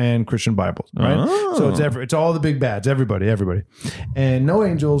Hebrew and Christian Bibles, right? Oh. So it's all the big bads, everybody, and no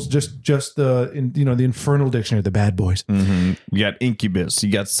angels, just the the infernal dictionary, the bad boys. Mm-hmm. You got incubus,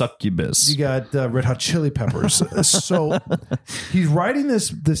 you got succubus, you got Red Hot Chili Peppers. So he's writing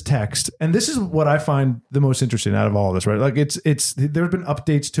this text, and this is what I find the most interesting out of all of this, right? Like it's there's been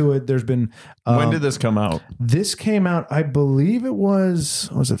updates to it. There's been when did this come out? This came out, I believe it was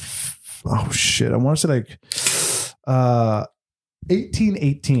it. Oh shit! I want to say like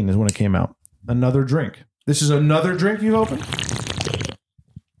 1818 is when it came out. Another drink. This is another drink you've opened.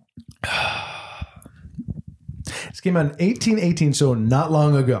 This came out in 1818, so not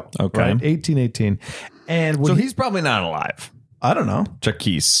long ago. Okay, right? 1818, and so he's probably not alive. I don't know. Jacques.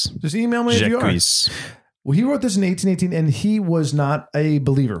 Just email me if you are. Well, he wrote this in 1818, and he was not a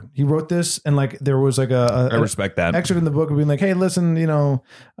believer. He wrote this, and like there was like I respect that excerpt in the book of being like, "Hey, listen, he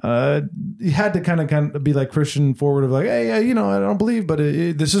had to kind of be like Christian forward of like, hey, I don't believe, but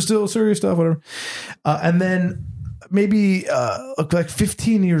this is still serious stuff, whatever." And then maybe like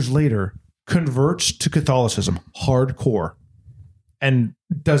 15 years later, converts to Catholicism, hardcore, and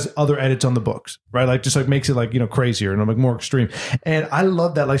does other edits on the books, right? Like just like makes it like, crazier and like more extreme. And I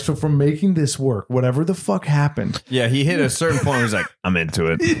love that. Like, so from making this work, whatever the fuck happened. Yeah. He hit a certain point where he's like, I'm into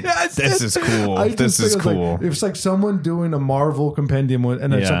it. Yes, this is cool. This is cool. Like, it was like someone doing a Marvel compendium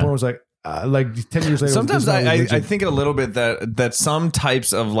and at some point was like 10 years later. Sometimes I think a little bit that some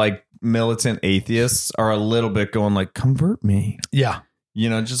types of like militant atheists are a little bit going like, convert me. Yeah.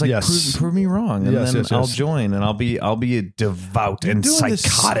 Just like prove me wrong, and then I'll join, and I'll be a devout and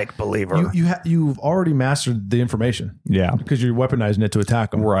psychotic believer. You've already mastered the information, because you're weaponizing it to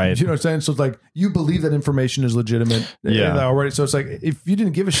attack them, right? You know what I'm saying? So it's like you believe that information is legitimate, already. So it's like if you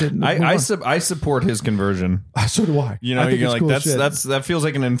didn't give a shit, I support his conversion. So do I. You're like cool that feels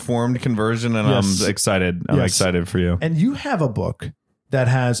like an informed conversion, and I'm excited. I'm excited for you. And you have a book that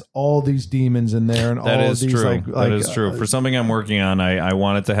has all these demons in there, and that all is these true. That is true. For something I'm working on, I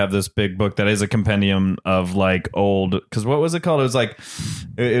wanted to have this big book that is a compendium of like old. Because what was it called? It was like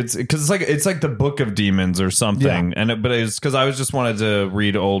it's like the Book of Demons or something. Yeah. But it's because I was just wanted to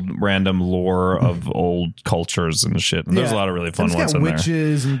read old random lore of old cultures and shit. And there's a lot of really fun ones in there.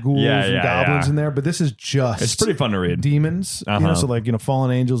 Witches and ghouls and goblins in there, but this is just it's pretty fun to read. Demons, so like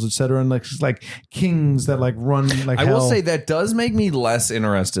fallen angels, etc., and like kings that like run like I hell. will say that does make me less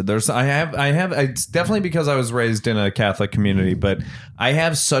interested. I have it's definitely because I was raised in a Catholic community, but I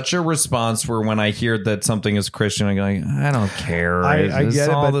have such a response where when I hear that something is Christian, I go like, I don't care. I get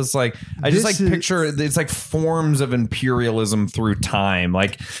it, but this like I just like picture it's like forms of imperialism through time.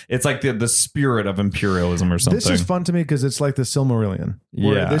 Like it's like the spirit of imperialism or something. This is fun to me because it's like the Silmarillion.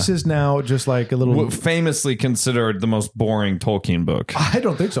 Yeah, this is now just like a little famously considered the most boring Tolkien book. I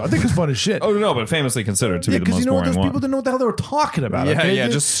don't think so. I think it's fun as shit. Oh no, but famously considered to be the most boring one. Those people didn't know what the hell they were talking about. Yeah,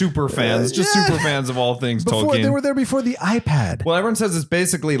 just super fans, super fans of all things Tolkien. They were there before the iPad. Well, everyone says it's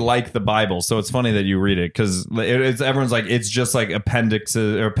basically like the Bible, so it's funny that you read it because everyone's like it's just like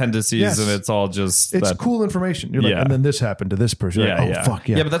appendices, and it's all just cool information. You're like, and then this happened to this person. You're like, fuck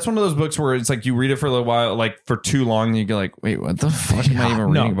yeah. Yeah, but that's one of those books where it's like you read it for a little while, like for too long, and you go like, wait, what the fuck am I even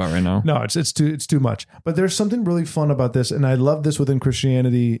reading about right now? No, it's too much. But there's something really fun about this, and I love this within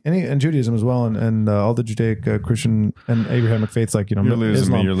Christianity and Judaism as well, and all the Judaic Christian and Abrahamic faiths, like you're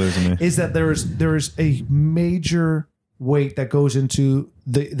losing me. Is that there is a major weight that goes into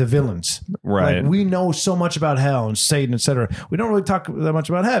the villains, right? Like we know so much about hell and Satan, etc. We don't really talk that much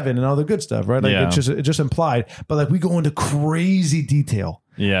about heaven and all the good stuff, right? Like it's just implied, but like we go into crazy detail.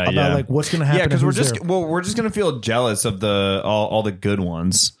 About like what's going to happen. Yeah, because we're just going to feel jealous of all the good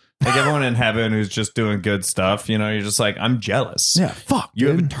ones. Like everyone in heaven who's just doing good stuff, you're just like, I'm jealous. Yeah, fuck. You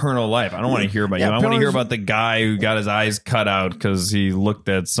have eternal life. I don't want to hear about you. I want to hear about the guy who got his eyes cut out because he looked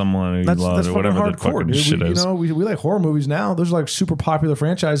at someone who he loved or whatever the fucking shit is. We like horror movies now. Those are like super popular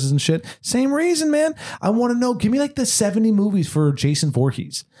franchises and shit. Same reason, man. I want to know. Give me like the 70 movies for Jason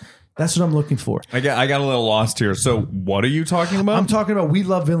Voorhees. That's what I'm looking for. I got a little lost here. So what are you talking about? I'm talking about we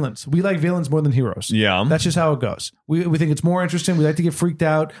love villains. We like villains more than heroes. Yeah. That's just how it goes. We think it's more interesting. We like to get freaked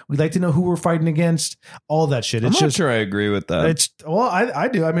out. We like to know who we're fighting against. All that shit. I'm It's not just sure I agree with that. I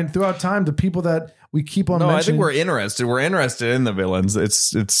do. I mean, throughout time, the people that we keep on mentioning. I think we're interested. We're interested in the villains.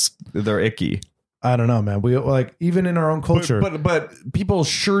 They're icky. I don't know, man. We like even in our own culture. But people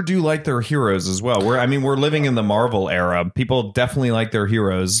sure do like their heroes as well. We're living in the Marvel era. People definitely like their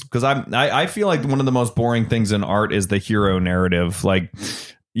heroes because I feel like one of the most boring things in art is the hero narrative. Like,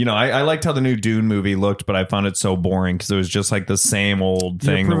 you know, I liked how the new Dune movie looked, but I found it so boring because it was just like the same old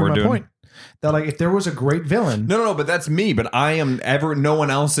thing that we're doing. Point. That like if there was a great villain, no, but that's me. But no one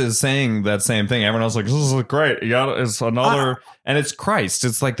else is saying that same thing. Everyone else is like, this is great. It's another, and it's Christ.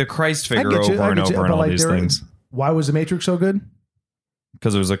 It's like the Christ figure over and over and all these things. Why was The Matrix so good?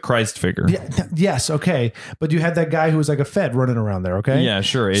 Because it was a Christ figure. Yeah, yes, okay. But you had that guy who was like a Fed running around there, okay? Yeah,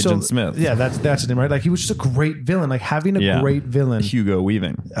 sure. Agent Smith. Yeah, that's his name, right? Like he was just a great villain. Like having a great villain. Hugo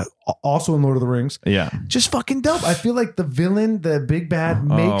Weaving. Also in Lord of the Rings. Yeah. Just fucking dope. I feel like the villain, the big bad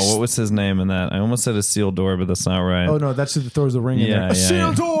makes... Oh, what was his name in that? I almost said a sealed door, but that's not right. Oh, no, that's who throws the ring in there. A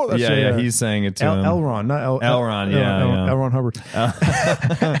sealed door! That's He's saying it to him. Elron, not Elron, Elron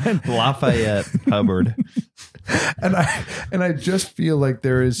Hubbard. Lafayette Hubbard. And I just feel like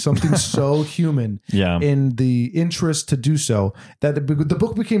there is something so human in the interest to do so that the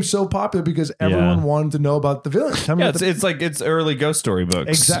book became so popular because everyone wanted to know about the villain. It's early ghost story books.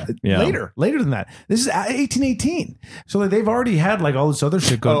 Exactly. Yeah. Later than that. This is 1818. So like they've already had like all this other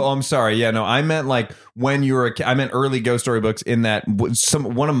shit going. Oh, I'm sorry. Yeah, no, I meant like when you were I meant early ghost story books in that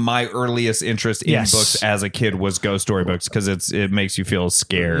one of my earliest interests in books as a kid was ghost story books because it makes you feel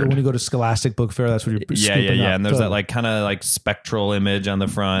scared. When you go to Scholastic Book Fair, that's what you're scooping up. And there's that like kind of like spectral image on the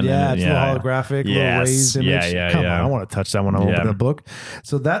front. Yeah, it's a little holographic, little raised image. Come on, I want to touch that when I open the book.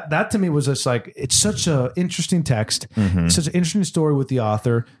 So that to me was just like, it's such a interesting text. It's such an interesting story with the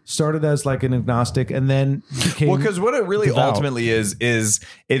author. Started as like an agnostic and then became because what it really ultimately is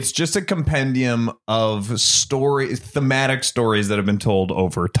it's just a compendium of thematic stories that have been told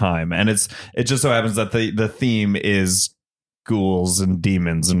over time, and it just so happens that the theme is ghouls and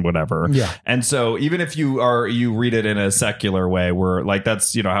demons and whatever. Yeah. And so even if you read it in a secular way, where like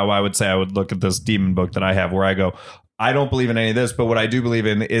that's, you know, how I would say I would look at this demon book that I have, where I go, I don't believe in any of this, but what I do believe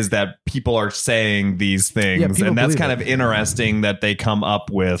in is that people are saying these things, and that's kind of interesting that they come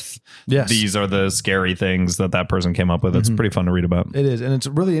up with. Yes. These are the scary things that person came up with. It's pretty fun to read about. It is, and it's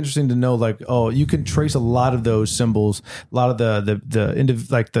really interesting to know. Like, oh, you can trace a lot of those symbols, a lot of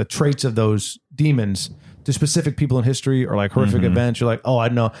the traits of those demons to specific people in history or like horrific events. You're like, oh, I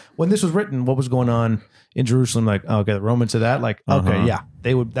know when this was written, what was going on in Jerusalem. Like, oh, okay, the Romans did that. Like, okay, yeah,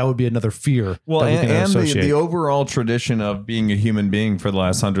 that would be another fear. Well, and the overall tradition of being a human being for the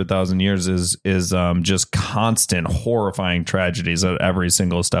last 100,000 years is just constant horrifying tragedies at every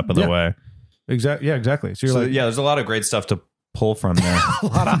single step of the way. Exactly. Yeah, exactly. So you're there's a lot of great stuff to pull from there. a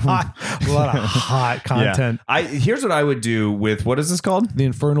lot of hot content. Here's what I would do with, what is this called? The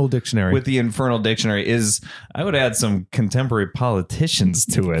Infernal Dictionary. With the Infernal Dictionary is I would add some contemporary politicians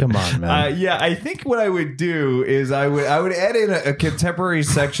to it. Come on, man. I think what I would do is I would add in a contemporary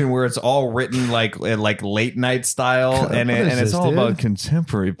section where it's all written like late night style, and it's all about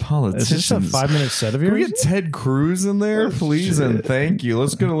contemporary politicians. Is this a 5-minute set of yours? Can we get Ted Cruz in there, please? Shit. And thank you.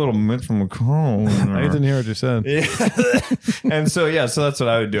 Let's get a little Mitch McConnell. I didn't hear what you said. Yeah. And so that's what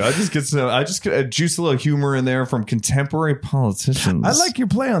I would do. I just get juice a little humor in there from contemporary politicians. I like your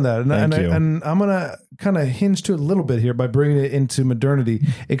play on that, and I'm gonna kind of hinge to it a little bit here by bringing it into modernity.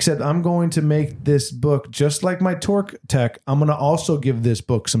 Except I'm going to make this book just like my Torque tech. I'm gonna also give this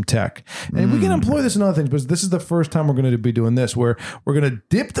book some tech, and we can employ this in other things. But this is the first time we're going to be doing this, where we're gonna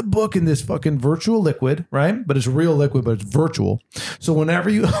dip the book in this fucking virtual liquid, right? But it's real liquid, but it's virtual. So whenever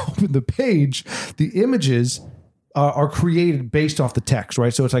you open the page, the images are created based off the text,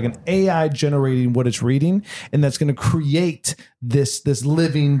 right? So it's like an AI generating what it's reading, and that's going to create this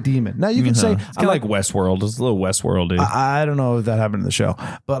living demon. Now you can say it's kind of like Westworld. It's a little Westworld. I don't know if that happened in the show,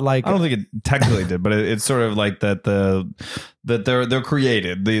 but like I don't think it technically did, but it's sort of like that they're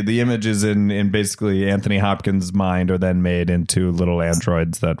created. The images in basically Anthony Hopkins' mind are then made into little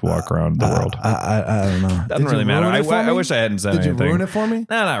androids that walk around the world. I don't know. Doesn't really matter. I wish I hadn't said anything. Did you ruin it for me?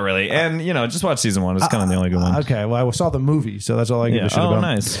 No, not really. And just watch season 1. It's kind of the only good one. Okay, well, I saw the movie, so that's all I give a shit about. Oh,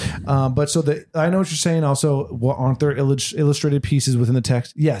 nice. But so I know what you're saying. Also, aren't there illustrated pieces within the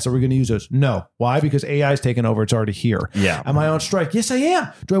text? Yes. Are we going to use those? No. Why? Because AI is taking over. It's already here. Yeah. Am I on strike? Yes, I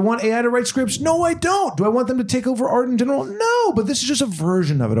am. Do I want AI to write scripts? No, I don't. Do I want them to take over art in general? No. But this is just a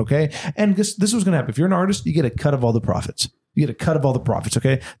version of it. Okay. And this was going to happen. If you're an artist, you get a cut of all the profits. You get a cut of all the profits.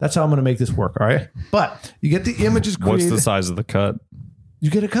 Okay, that's how I'm going to make this work. All right, but you get the images created. What's the size of the cut? You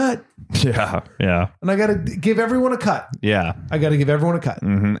get a cut. Yeah. And I got to give everyone a cut. Yeah. I got to give everyone a cut.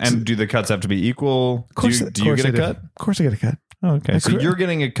 Mm-hmm. And do the cuts have to be equal? Of course, do you get a cut? Of course I get a cut. Oh, okay. So you're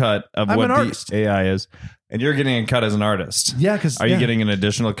getting a cut of I'm what an the artist. AI is, and you're getting a cut as an artist. Yeah, because Are you getting an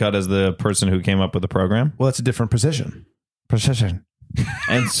additional cut as the person who came up with the program? Well, that's a different position.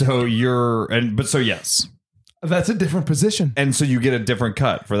 And so so yes. That's a different position. And so you get a different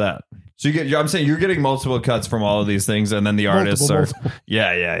cut for that. So I'm saying you're getting multiple cuts from all of these things, and then the artists multiple.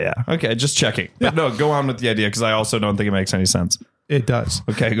 Yeah. Okay, just checking. But no, go on with the idea, because I also don't think it makes any sense. It does.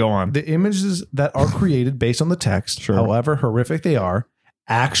 Okay, go on. The images that are created based on the text, however horrific they are,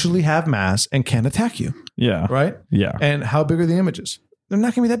 actually have mass and can attack you. Yeah. Right? Yeah. And how big are the images? They're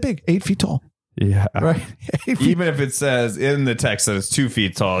not going to be that big. 8 feet tall. Yeah. Right. Even if it says in the text that it's 2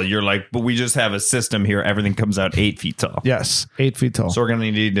 feet tall, you're like, but we just have a system here. Everything comes out 8 feet tall. Yes. 8 feet tall. So we're going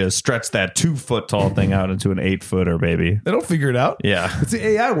to need to stretch that 2 foot tall thing out into an 8 footer, baby. They don't figure it out. Yeah. It's the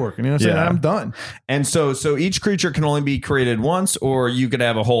AI working. You know what I'm saying? I'm done. And so each creature can only be created once, or you could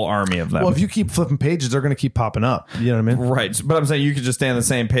have a whole army of them. Well, if you keep flipping pages, they're going to keep popping up. You know what I mean? Right. But I'm saying you could just stay on the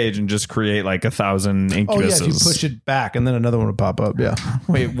same page and just create like 1,000 incubuses. Oh, yeah. If you push it back and then another one will pop up. Yeah.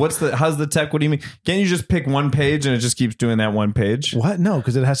 Wait, how's the tech? What do you mean? Can't you just pick one page and it just keeps doing that one page? What? No,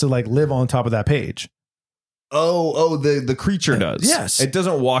 because it has to like live on top of that page. Oh, the creature does. Yes. It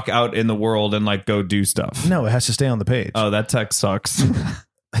doesn't walk out in the world and like go do stuff. No, it has to stay on the page. Oh, that tech sucks.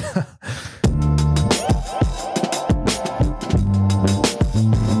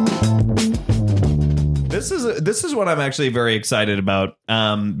 This is what I'm actually very excited about,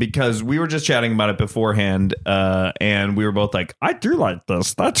 because we were just chatting about it beforehand, and we were both like, I do like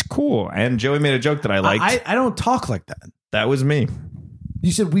this. That's cool. And Joey made a joke that I liked. I don't talk like that. That was me.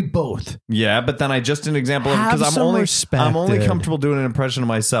 You said we both. Yeah, but then I just an example of, because I'm only comfortable doing an impression of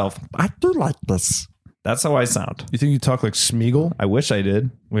myself. I do like this. That's how I sound. You think you talk like Smeagol? I wish I did.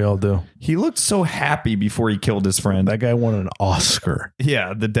 We all do. He looked so happy before he killed his friend. That guy won an Oscar.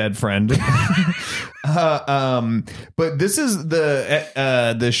 Yeah, the dead friend. But this is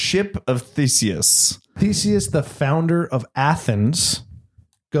the ship of Theseus. Theseus, the founder of Athens,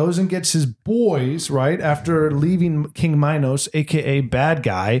 goes and gets his boys, right, after leaving King Minos, a.k.a. bad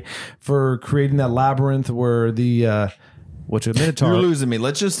guy, for creating that labyrinth where the... Which a Minotaur. You're losing me.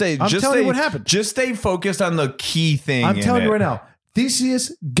 Let's just stay. I'm telling you what happened. Just stay focused on the key thing. I'm telling you right now.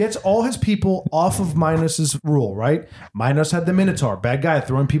 Theseus gets all his people off of Minos's rule, right? Minos had the Minotaur, bad guy,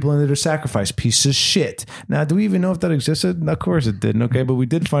 throwing people in there to sacrifice, piece of shit. Now, do we even know if that existed? Of course it didn't, okay? But we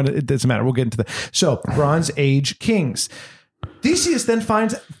did find it. It doesn't matter. We'll get into that. So, Bronze Age kings. Theseus then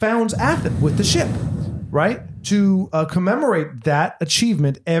founds Athens with the ship, right? To commemorate that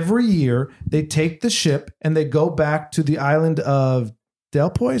achievement, every year they take the ship and they go back to the island of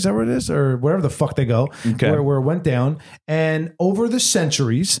Delpoi, is that where it is? Or wherever the fuck they go, where it went down. And over the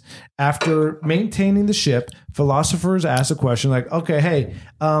centuries, after maintaining the ship, philosophers ask a question like, okay, hey,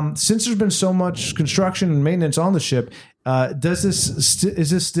 since there's been so much construction and maintenance on the ship,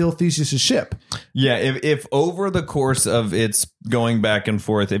 is this still Theseus' ship? Yeah, if over the course of its going back and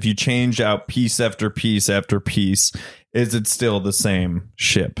forth, if you change out piece after piece after piece, is it still the same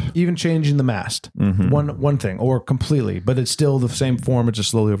ship? Even changing the mast, one thing, or completely, but it's still the same form. It's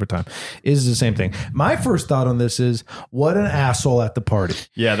just slowly over time. Is the same thing. My first thought on this is, what an asshole at the party.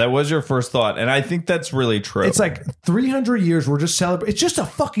 Yeah, that was your first thought, and I think that's really true. It's like 300 years we're just celebrating. It's just a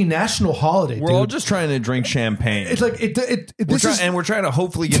fucking national holiday. We're all just trying to drink champagne. It's like we're trying to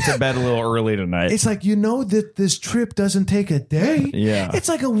hopefully get to bed a little early tonight. It's like, you know that this trip doesn't take a day. Yeah, it's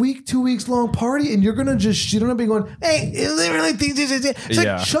like a week, 2 weeks long party, and you're gonna just be going, hey. It's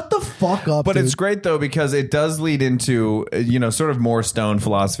like, shut the fuck up. But dude. It's great though, because it does lead into sort of more stone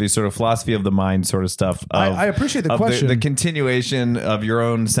philosophy, sort of philosophy of the mind sort of stuff. I appreciate the question. The continuation of your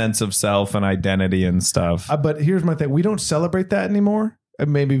own sense of self and identity and stuff. But here's my thing: we don't celebrate that anymore.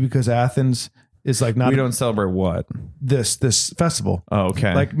 Maybe because Athens is like not. We don't celebrate what? This festival. Oh,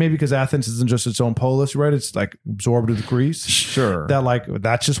 okay. Like maybe because Athens isn't just its own polis, right? It's like absorbed with Greece. Sure.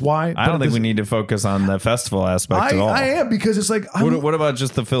 That's just why. I don't think we need to focus on the festival aspect at all. I am, because it's like, what about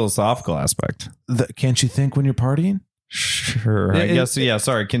just the philosophical aspect? Can't you think when you're partying? Sure. I guess. Yeah.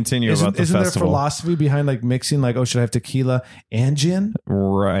 Sorry. Continue about the festival. Isn't there philosophy behind like mixing, like, oh, should I have tequila and gin?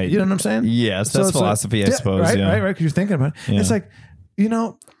 Right. You know what I'm saying? Yes. That's philosophy, I suppose. Right. Yeah. Right. Because you're thinking about it. Yeah. It's like,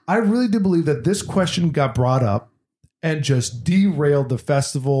 I really do believe that this question got brought up and just derailed the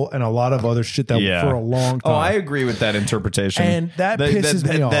festival and a lot of other shit that for a long time. Oh, I agree with that interpretation. And that pisses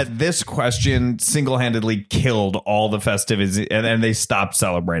me off. That this question single-handedly killed all the festivities, and then they stopped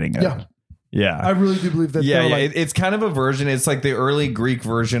celebrating it. Yeah. Yeah. I really do believe that. Yeah, they're like, it's kind of a version. It's like the early Greek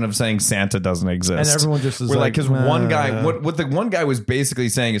version of saying Santa doesn't exist. and everyone just is We're like, because one guy, "Nah." what the one guy was basically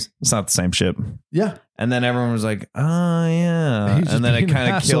saying is, it's not the same shit. Yeah. And then everyone was like, oh yeah, He's just and then it being an kind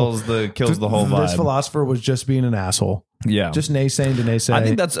of asshole. kills the whole vibe. This philosopher was just being an asshole. Yeah, Just naysaying to naysay. I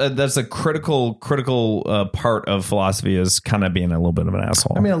think that's a critical part of philosophy is kind of being a little bit of an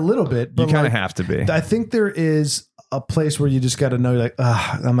asshole. I mean, a little bit, but you kind like, of have to be. I think there is a place where you just got to know, like,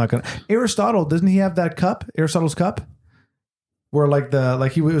 I'm not going to. Aristotle, doesn't he have that cup? Aristotle's cup? Where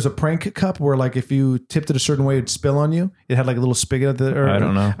it was a prank cup where like if you tipped it a certain way, it'd spill on you. It had like a little spigot at the. I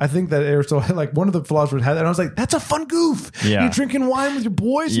don't know. I think that Aristotle, like one of the philosophers had that, and I was like, that's a fun goof. Yeah. You're drinking wine with your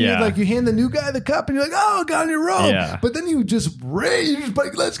boys, and Yeah. you hand the new guy the cup, and you're like, oh, got on your robe. Yeah. But then you just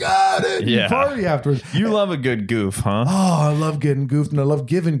like, let's go at it. Yeah. You party afterwards. You love a good goof, huh? Oh, I love getting goofed, and I love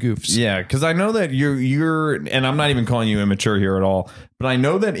giving goofs. Yeah, because I know that you're, and I'm not even calling you immature here at all, but I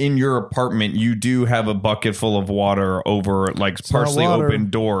know that in your apartment you do have a bucket full of water over like partially not water. open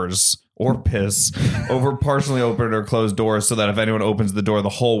doors or piss over partially open or closed doors, so that if anyone opens the door the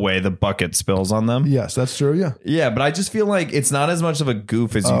whole way, the bucket spills on them. Yes, that's true. Yeah. Yeah, but I just feel like it's not as much of a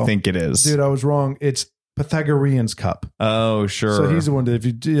goof as you think it is. Dude, I was wrong. It's Pythagorean's cup. Oh, sure. So he's the one that if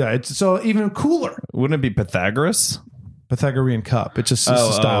you do, yeah, it's so even cooler. Wouldn't it be Pythagoras? Pythagorean cup. It's just a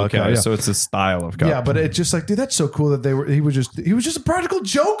style okay. of cup. Yeah. So it's a style of cup. Yeah, but it's just like, dude, that's so cool that he was just a practical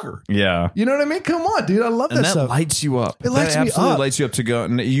joker. Yeah. You know what I mean? Come on, dude. I love And that stuff. lights you up. It lights that me absolutely up. lights you up to go.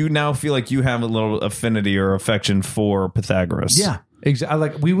 And you now feel like you have a little affinity or affection for Pythagoras. Yeah, exactly.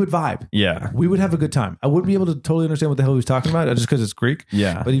 Like we would vibe. Yeah. We would have a good time. I wouldn't be able to totally understand what the hell he was talking about just because it's Greek.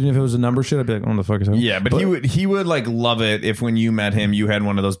 Yeah. But even if it was a number shit, I'd be like, what the fuck is that? Yeah, but he would like love it if when you met him, you had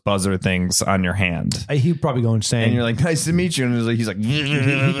one of those buzzer things on your hand. He'd probably go insane. And you're like, nice to meet you. And he's like,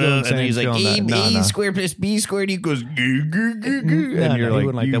 and then he's like, A squared plus B squared equals and you're like, he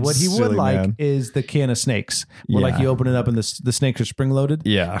wouldn't like that. What he would silly like man. is the can of snakes, where like Yeah. you open it up and the snakes are spring loaded.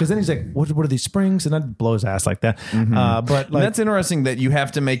 Yeah. because then he's like, what are these springs? And I'd blow his ass like that. But And like, that's interesting that you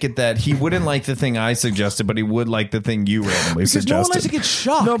have to make it that he wouldn't like the thing I suggested, but he would like the thing you randomly because suggested. no one likes to get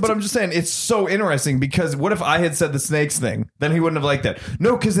shocked. No, but I'm just saying it's so interesting because what if I had said the snakes thing? Then he wouldn't have liked that.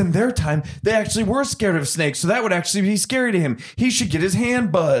 No, because in their time they actually were scared of snakes, so that would actually be scary to him. He should get his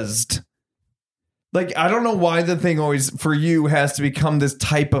hand buzzed. Like, I don't know why the thing always for you has to become this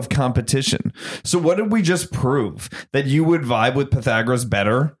type of competition. So what did we just prove? That you would vibe with Pythagoras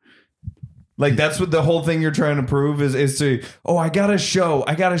better? Like, that's what the whole thing you're trying to prove is to, I gotta show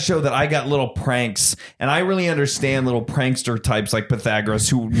that I got little pranks, and I really understand little prankster types like Pythagoras,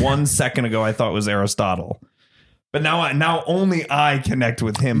 who 1 second ago I thought was Aristotle. But now only I connect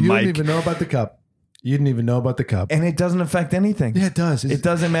with him, you Mike. didn't even know about the cup. You didn't even know about the cup. And it doesn't affect anything. Yeah, it does. It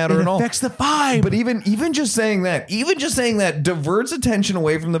doesn't matter at all. It affects the vibe. But even just saying that diverts attention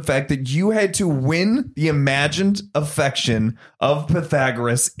away from the fact that you had to win the imagined affection of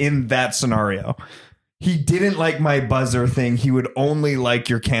Pythagoras in that scenario. He didn't like my buzzer thing. He would only like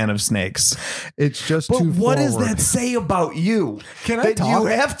your can of snakes. It's just But too what does forward. that say about you? Can I that talk? You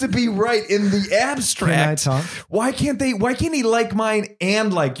have to be right in the abstract. Can I talk? Why can't he like mine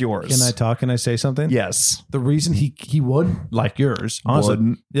and like yours? Can I talk? Can I say something? Yes. The reason he would like yours, honestly.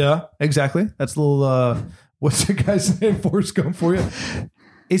 Wouldn't. Yeah, exactly. That's a little, what's the guy's name? Forrest Gump for you.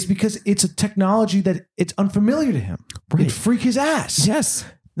 Is because it's a technology that it's unfamiliar to him. Right. It'd freak his ass. Yes.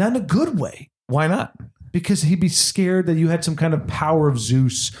 Not in a good way. Why not? Because he'd be scared that you had some kind of power of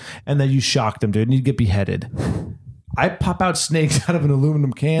Zeus and that you shocked him, dude, and you'd get beheaded. I pop out snakes out of an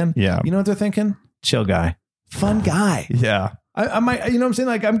aluminum can. Yeah. You know what they're thinking? Chill guy. Fun guy. Yeah. I might, you know what I'm saying?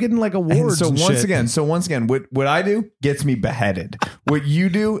 Like, I'm getting like awards. And and shit. so once again, what I do gets me beheaded. What you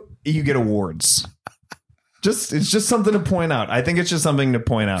do, you get awards. It's just something to point out. I think it's just something to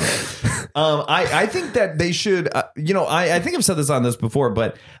point out. I think that they should, I think I've said this on this before,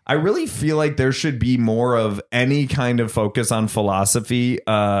 but I really feel like there should be more of any kind of focus on philosophy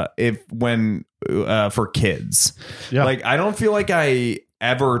for kids. Yeah. Like, I don't feel like I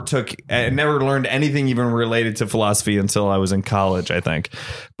never learned anything even related to philosophy until I was in college, I think.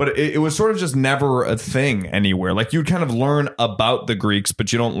 But it was sort of just never a thing anywhere. Like, you'd kind of learn about the Greeks,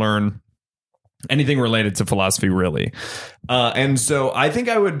 but you don't learn anything related to philosophy, really. And so I think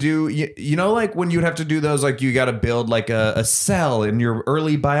I would do, like when you'd have to do those, like you got to build like a cell in your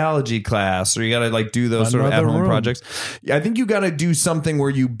early biology class, or you got to like do those sort of Another at-home room. projects. I think you got to do something where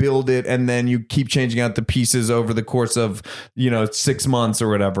you build it and then you keep changing out the pieces over the course of, 6 months or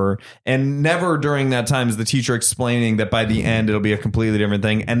whatever. And never during that time is the teacher explaining that by the end it'll be a completely different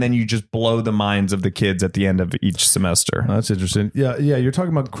thing. And then you just blow the minds of the kids at the end of each semester. Oh, that's interesting. Yeah. You're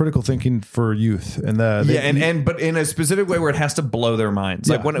talking about critical thinking for youth. youth and but in a specific way where it has to blow their minds.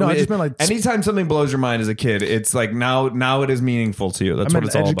 Like I just meant like anytime something blows your mind as a kid, it's like now it is meaningful to you. That's what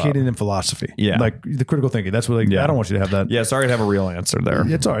it's all about. Educating in philosophy. Yeah, like the critical thinking. That's what I don't want you to have that. Yeah, sorry to have a real answer there.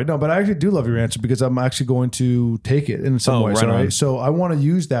 It's all right. No, but I actually do love your answer because I'm actually going to take it in some ways. Right. So I want to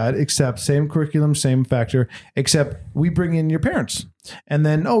use that, except same curriculum, same factor, except we bring in your parents. And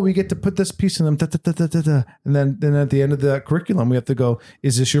then, we get to put this piece in them. And then at the end of the curriculum, we have to go,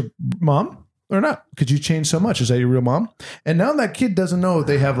 is this your mom or not? Could you change so much? Is that your real mom? And now that kid doesn't know if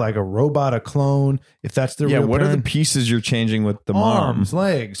they have like a robot, a clone, if that's their real what parent. are the pieces you're changing with the arms, mom?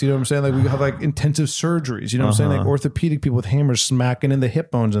 legs, you know what I'm saying? Like we have like intensive surgeries, you know what I'm saying? Like orthopedic people with hammers smacking in the hip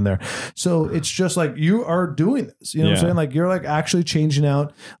bones in there. So it's just like you are doing this, you know what I'm saying? Like you're like actually changing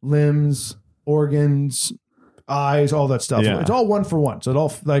out limbs, organs, eyes, all that stuff. It's all one for one. So it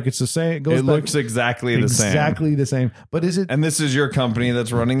all like it's the same. It looks exactly the same. Exactly the same. But is it? And this is your company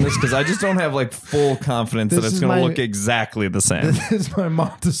that's running this? Because I just don't have like full confidence that it's going to look exactly the same. This is my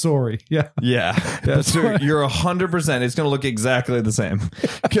Montessori. Yeah. Yeah. So you're 100%. It's going to look exactly the same.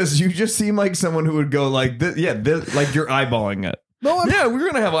 Because you just seem like someone who would go like this. Yeah. Like you're eyeballing it. No, we're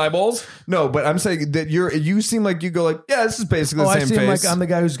gonna have eyeballs. No, but I'm saying that you seem like you go like, this is basically the same face. I seem like I'm the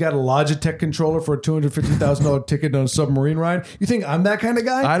guy who's got a Logitech controller for a $250,000 ticket on a submarine ride. You think I'm that kind of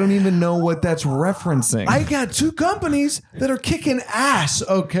guy? I don't even know what that's referencing. I got two companies that are kicking ass.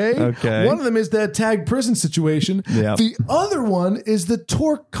 Okay. One of them is that tag prison situation. Yeah. The other one is the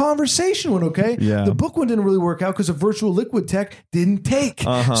Torque conversation one. Okay. Yeah. The book one didn't really work out because the virtual liquid tech didn't take. So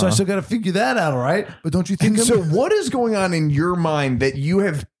I still got to figure that out. All right. But don't you think? So what is going on in your mind that you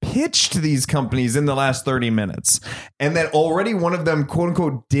have pitched these companies in the last 30 minutes and that already one of them quote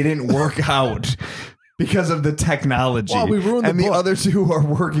unquote didn't work out because of the technology? Well, we ruined and the the book. other two are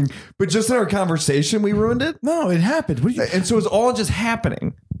working, but just in our conversation we ruined it. No, it happened. And so it's all just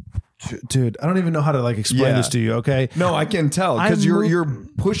happening. Dude, I don't even know how to like explain this to you. Okay. No, I can tell because you're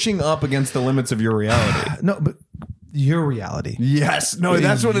pushing up against the limits of your reality. No, but your reality. Yes. No,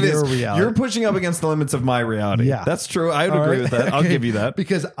 that's what it is. Reality. You're pushing up against the limits of my reality. Yeah. That's true. I would agree with that. I'll give you that.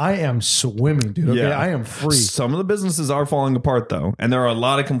 Because I am swimming, dude. Okay. Yeah. I am free. Some of the businesses are falling apart though. And there are a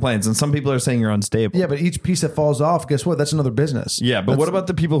lot of complaints. And some people are saying you're unstable. Yeah, but each piece that falls off, guess what? That's another business. Yeah, but what about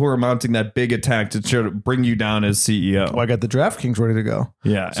the people who are mounting that big attack to try to bring you down as CEO? Well, I got the DraftKings ready to go.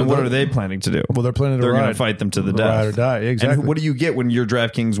 Yeah. So and what are they planning to do? Well, they're planning to They're going to fight them to the death. Ride or die. Exactly. And what do you get when your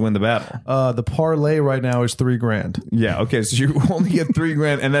DraftKings win the battle? The parlay right now is $3,000. Yeah. Okay. So you only get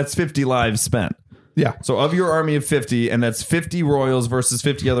 $3,000 and that's 50 lives spent. Yeah. So of your army of 50, and that's 50 royals versus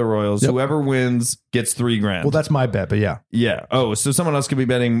 50 other royals, whoever wins gets $3,000. Well, that's my bet, but yeah. Yeah. Oh, so someone else could be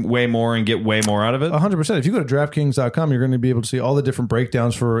betting way more and get way more out of it? 100%. If you go to DraftKings.com, you're going to be able to see all the different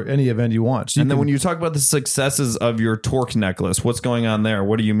breakdowns for any event you want. So then when you talk about the successes of your Torque necklace, what's going on there?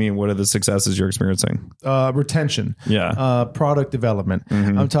 What do you mean? What are the successes you're experiencing? Retention. Yeah. Product development.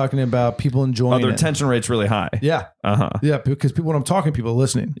 Mm-hmm. I'm talking about people enjoying the it. retention rate's really high. Yeah. Yeah, because when I'm talking, people are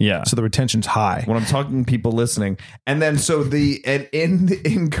listening. Yeah. So the retention's high. When I'm talking, people listening. And then so in the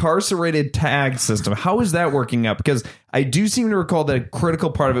incarcerated tag system, how is that working out? Because I do seem to recall that a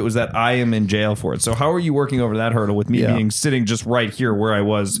critical part of it was that I am in jail for it. So how are you working over that hurdle with me being sitting just right here where I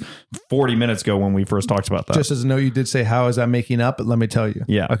was 40 minutes ago when we first talked about that? Just as a note, you did say, how is that making up? But let me tell you.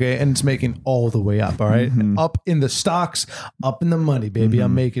 Yeah. Okay. And it's making all the way up. All right. Mm-hmm. Up in the stocks, up in the money, baby. Mm-hmm.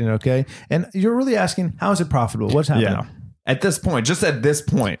 I'm making it. Okay. And you're really asking, how is it profitable? What's happening? Yeah. At this point, just at this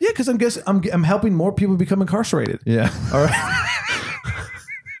point. Yeah, because I'm helping more people become incarcerated. Yeah. All right.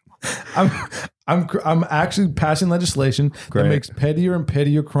 I'm actually passing legislation that makes pettier and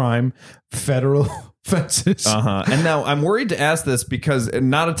pettier crime federal offenses. And now I'm worried to ask this because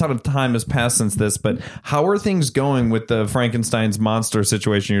not a ton of time has passed since this, but how are things going with the Frankenstein's monster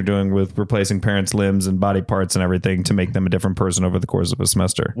situation you're doing with replacing parents' limbs and body parts and everything to make them a different person over the course of a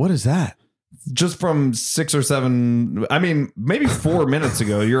semester? What is that? Just from 6 or 7, I mean, maybe 4 minutes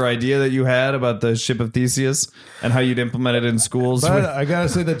ago, your idea that you had about the ship of Theseus and how you'd implement it in schools. But I gotta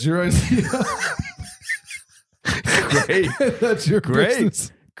say that's your idea. Great. That's your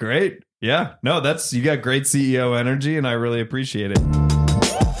business. Great. Yeah. No, you got great CEO energy and I really appreciate it.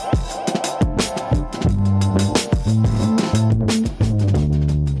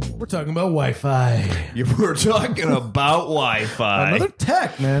 We're talking about Wi-Fi. We're talking about Wi-Fi. Another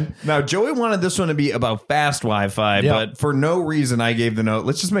tech, man. Now, Joey wanted this one to be about fast Wi-Fi, but for no reason, I gave the note.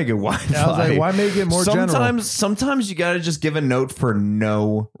 Let's just make it Wi-Fi. I was like, why make it more general? Sometimes you got to just give a note for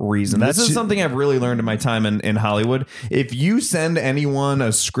no reason. This is something I've really learned in my time in Hollywood. If you send anyone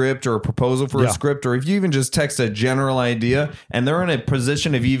a script or a proposal for a script, or if you even just text a general idea, and they're in a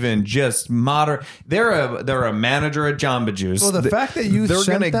position of even just moderate, they're a manager at Jamba Juice. Well, the fact that you they're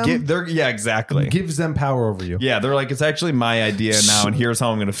sent gonna them them. Exactly. Gives them power over you. Yeah, they're like, it's actually my idea now, and here's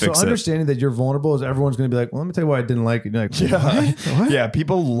how I'm going to fix so it. Understanding that you're vulnerable is everyone's going to be like, well, let me tell you why I didn't like it. You're like, what? Yeah,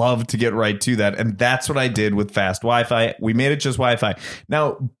 people love to get right to that, and that's what I did with fast Wi-Fi. We made it just Wi-Fi.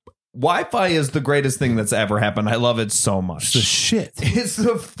 Now, Wi-Fi is the greatest thing that's ever happened. I love it so much. It's the shit. It's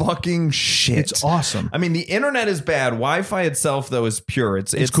the fucking shit. It's awesome. I mean, the internet is bad. Wi-Fi itself, though, is pure.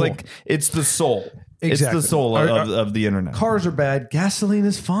 It's cool. like, it's the soul. Exactly. It's the soul of the internet. Cars are bad. Gasoline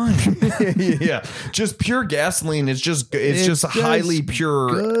is fine. Yeah, just pure gasoline. It's just highly pure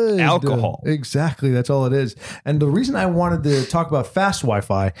good. alcohol. Exactly, that's all it is. And the reason I wanted to talk about fast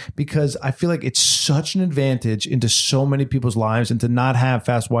Wi-Fi because I feel like it's such an advantage into so many people's lives, and to not have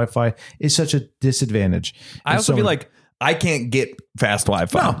fast Wi-Fi is such a disadvantage. I also feel like I can't get fast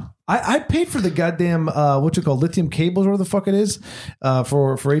Wi-Fi. No. I paid for the goddamn what you call lithium cables, or the fuck it is,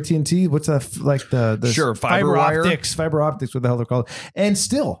 for AT&T. What's that like the sure fiber wire? fiber optics, what the hell they're called, and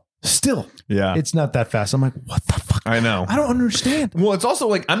still, yeah, it's not that fast. I'm like, what the fuck? I know. I don't understand. Well, it's also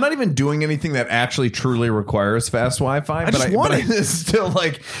like I'm not even doing anything that actually truly requires fast Wi-Fi. But it's still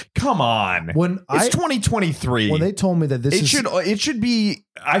like, come on. It's 2023. When they told me that it should be,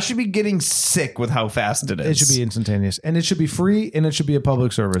 I should be getting sick with how fast it is. It should be instantaneous, and it should be free, and it should be a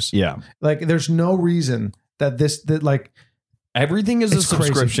public service. Yeah, like there's no reason that like. Everything is a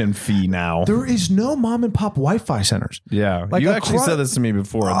subscription fee now. There is no mom and pop Wi-Fi centers. Yeah. Like you actually said this to me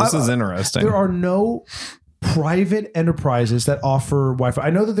before. This is interesting. There are no private enterprises that offer Wi-Fi. I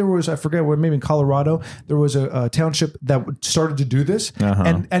know that there was, I forget where, maybe in Colorado, there was a township that started to do this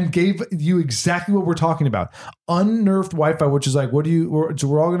and gave you exactly what we're talking about. Unnerved Wi-Fi, which is like, so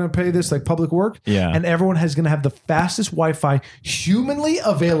we're all going to pay this like public work. Yeah. And everyone is going to have the fastest Wi-Fi humanly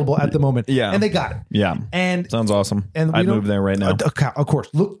available at the moment. Yeah. And they got it. Yeah. And sounds awesome. And I'd move there right now. Of course.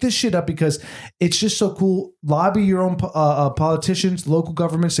 Look this shit up because it's just so cool. Lobby your own politicians, local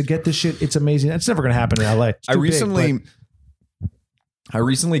governments to get this shit. It's amazing. It's never going to happen in LA. I recently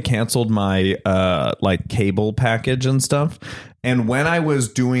canceled my like cable package and stuff. And when I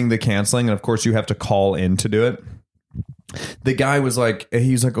was doing the canceling, and of course you have to call in to do it, the guy was like,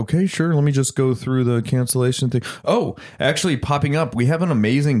 he's like, okay, sure. Let me just go through the cancellation thing. Oh, actually popping up. We have an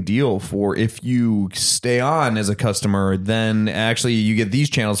amazing deal for if you stay on as a customer, then actually you get these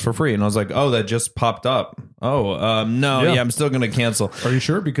channels for free. And I was like, oh, that just popped up. Oh, no. Yeah, I'm still going to cancel. Are you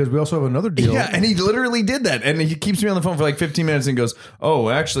sure? Because we also have another deal. Yeah. And he literally did that. And he keeps me on the phone for like 15 minutes and goes, oh,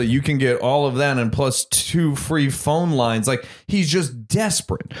 actually you can get all of that and plus 2 free phone lines. Like he's just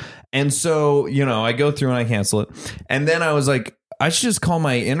desperate. And so, I go through and I cancel it. And then I was like, I should just call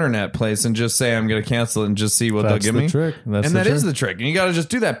my internet place and just say I'm going to cancel it and just see what they'll give me. Trick. That is the trick. And you got to just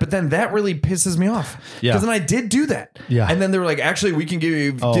do that. But then that really pisses me off. Yeah. Because then I did do that. Yeah. And then they were like, actually, we can give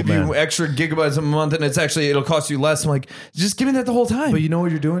you extra gigabytes a month and it'll cost you less. I'm like, just give me that the whole time. But you know what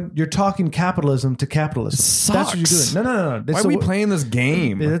you're doing? You're talking capitalism to capitalism. That's what you're doing. No. Why are we playing this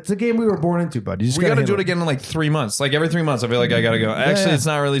game? It's the game we were born into, bud. We got to do it again in like 3 months. Like every 3 months, I feel like I got to go. Actually, it's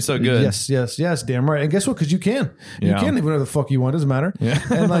not really so good. Yes. Damn right. And guess what? Because you can. You can live whatever the fuck you want. Doesn't matter. Yeah.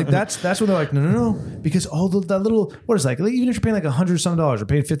 And like that's when they're like, no, because all that little, what is it, like even if you're paying like $100 some or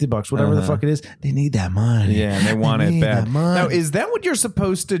paying $50, whatever the fuck it is, they need that money. Yeah, and they want it bad. Now, is that what you're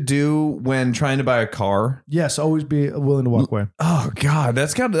supposed to do when trying to buy a car? Yes, always be willing to walk away. Oh God,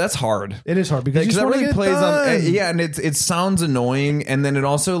 that's hard. It is hard because that really plays on. And it sounds annoying, and then it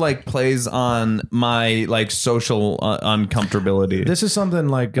also like plays on my like social uncomfortability. This is something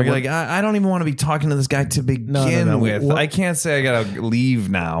like I don't even want to be talking to this guy to begin with. I can't say I gotta leave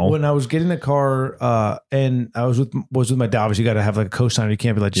now. When I was getting a car, and I was with my dad, obviously you got to have like a co-signer. You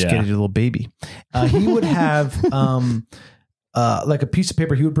can't be like just get your little baby. He would have like a piece of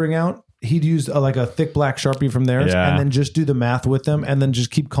paper he would bring out. He'd use like a thick black Sharpie from theirs and then just do the math with them and then just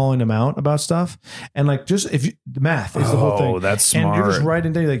keep calling them out about stuff. And like, just the math is the whole thing. Oh, that's smart. And you're just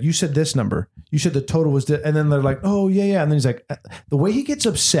writing down, like, you said this number, you said the total was this. And then they're like, oh yeah. And then he's like, the way he gets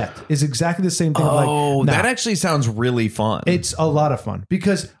upset is exactly the same thing. Oh, that actually sounds really fun. It's a lot of fun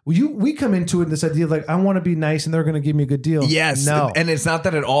because we come into it this idea of like, I want to be nice and they're going to give me a good deal. Yes. No. And it's not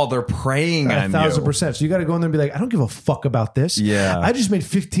that at all. They're preying on you. 1,000%. So you got to go in there and be like, I don't give a fuck about this. Yeah. I just made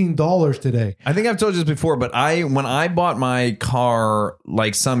 $15 today. I think I've told you this before, but when I bought my car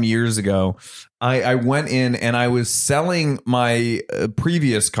like some years ago, I went in and I was selling my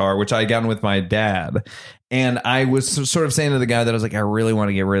previous car, which I got in with my dad. And I was sort of saying to the guy that I was like, I really want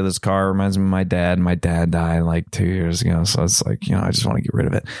to get rid of this car. It reminds me of my dad. My dad died like 2 years ago. So it's like, I just want to get rid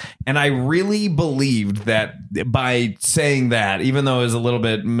of it. And I really believed that by saying that, even though it was a little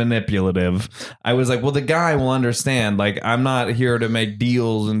bit manipulative, I was like, well, the guy will understand. Like, I'm not here to make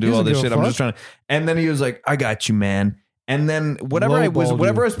deals and do all this shit. I'm just trying to. And then he was like, I got you, man. And then whatever I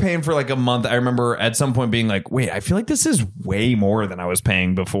was paying for like a month, I remember at some point being like, wait, I feel like this is way more than I was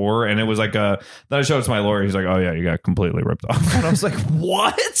paying before. And it was like then I showed it to my lawyer. He's like, oh yeah, you got completely ripped off. And I was like,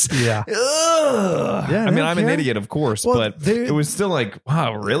 what? Yeah. Ugh. Yeah, I mean, I'm an idiot, of course, but it was still like,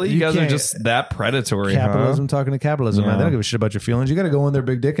 wow, really? You guys are just that predatory. Capitalism talking to capitalism, man. They don't give a shit about your feelings. You got to go in there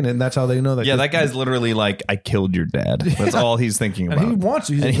big dick in it, and that's how they know that. Yeah, that guy's literally like, I killed your dad. That's all he's thinking about. And he wants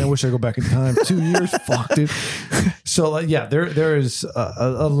you. He's like, man, I wish I could go back in time. 2 years, fuck, dude. So yeah, there is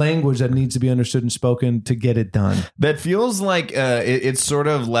a language that needs to be understood and spoken to get it done. That feels like it's sort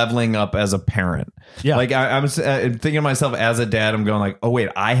of leveling up as a parent. Yeah, like I'm thinking of myself as a dad. I'm going like, oh wait,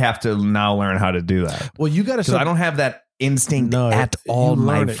 I have to now learn how to do that. Well, you got to. Because I don't have that instinct at all,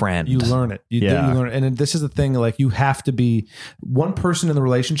 my friend. You learn it. You learn it. And this is the thing, like you have to be one person in the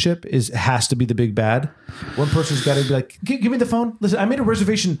relationship has to be the big bad. One person's got to be like, give me the phone. Listen, I made a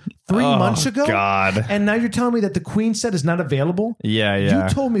reservation 3 months ago. God. And now you're telling me that the Queen set is not available? Yeah. You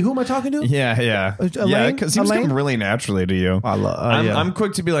told me. Who am I talking to? Yeah. Elaine? Because he was coming really naturally to you. I'm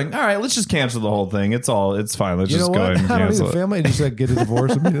quick to be like, all right, let's just cancel the whole thing. It's fine. Let's just go ahead and I don't cancel need a family. I just like get a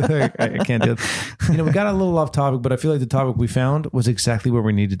divorce. I can't do it. We got a little off topic, but I feel like the topic we found was exactly where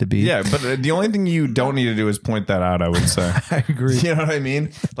we needed to be. Yeah, but the only thing you don't need to do is point that out, I would say. I agree. You know what I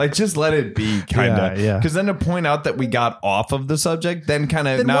mean? Like, just let it be, kind of. Yeah. Because then to point out that we got off of the subject, then kind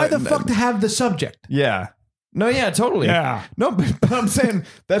of... Then why the fuck to have the subject? Yeah. No, yeah, totally. Yeah. No, but I'm saying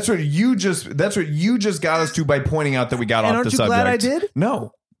that's what you just got us to by pointing out that we got off the subject. Aren't you glad I did?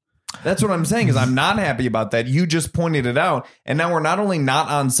 No. That's what I'm saying is I'm not happy about that. You just pointed it out. And now we're not only not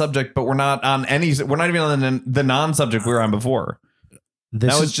on subject, but we're not even on the non-subject we were on before.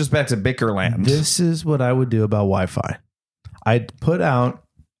 Now it's just back to Bickerland. This is what I would do about Wi-Fi. I'd put out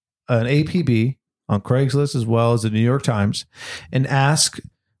an APB on Craigslist as well as the New York Times and ask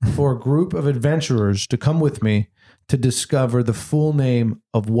for a group of adventurers to come with me to discover the full name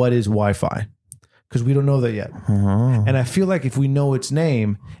of what is Wi-Fi. Because we don't know that yet. And I feel like if we know its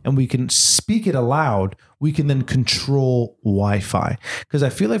name and we can speak it aloud, we can then control Wi-Fi. Because I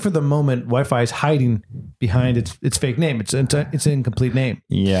feel like for the moment, Wi-Fi is hiding behind its fake name. It's an incomplete name.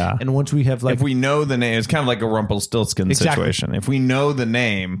 Yeah. And once we have like... If we know the name, it's kind of like a Rumpelstiltskin situation. If we know the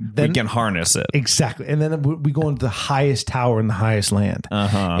name, then we can harness it. Exactly. And then we go into the highest tower in the highest land.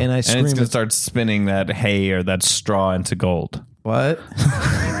 And I scream... And it's going to start spinning that hay or that straw into gold. What?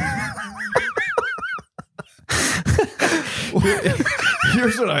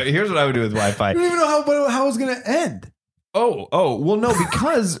 Here's what I would do with Wi-Fi. I don't even know how it's going to end. Oh, well, no,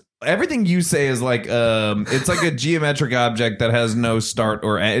 because everything you say is like it's like a geometric object that has no start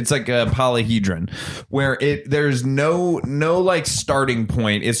or it's like a polyhedron where there's no like starting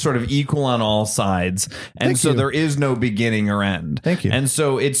point. It's sort of equal on all sides, and so there is no beginning or end. Thank you. And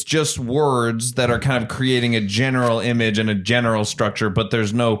so it's just words that are kind of creating a general image and a general structure, but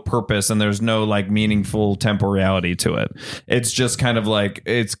there's no purpose and there's no like meaningful temporality to it. It's just kind of like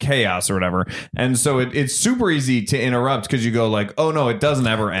it's chaos or whatever. And so it's super easy to interrupt because you go like, oh no, it doesn't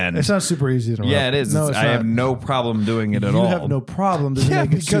ever end. It's not super easy to interrupt. Yeah, it is. No, I have no problem doing it at all. You have no problem. Yeah,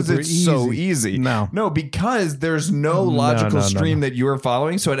 because it's so easy. No, because there's no logical stream that you are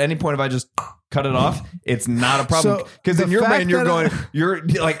following. So at any point, if I just cut it off, it's not a problem. Because in your brain, you're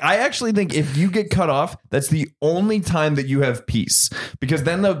like, I actually think if you get cut off, that's the only time that you have peace. Because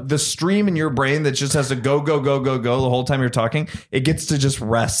then the stream in your brain that just has to go the whole time you're talking, it gets to just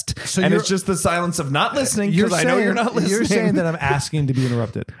rest. And it's just the silence of not listening because I know you're not listening. You're saying that I'm asking to be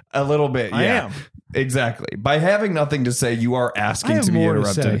interrupted. A little bit, yeah. I am. Exactly. By having nothing to say, you are asking to be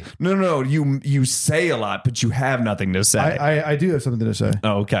interrupted. No. You say a lot, but you have nothing to say. I do have something to say.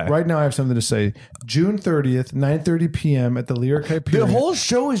 Oh, okay. Right now, I have something to say. June 30th, 9:30 p.m. at the Lyric Hyperion. The whole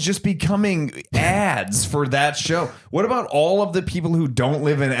show is just becoming ads for that show. What about all of the people who don't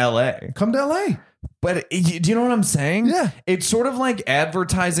live in L.A.? Come to L.A. But do you know what I'm saying? Yeah. It's sort of like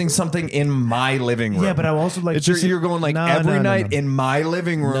advertising something in my living room. Yeah, but I also like you're going like every night in my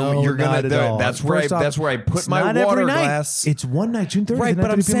living room. You're gonna. That's where I put my water glass. It's one night, June 30th. Right, but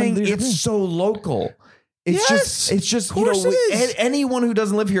I'm saying it's so local. It's just anyone who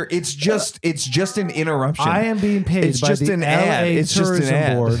doesn't live here. It's just an interruption. I am being paid by the LA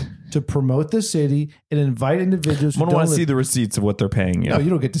Tourism Board to promote the city and invite individuals who don't want to see the receipts of what they're paying you. No, you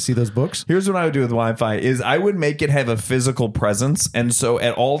don't get to see those books. Here's what I would do with Wi-Fi is I would make it have a physical presence. And so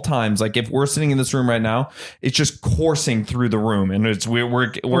at all times, like if we're sitting in this room right now, it's just coursing through the room and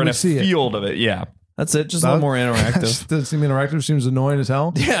we're in a field of it. Yeah. That's it. Just a little more interactive. Doesn't seem interactive. Seems annoying as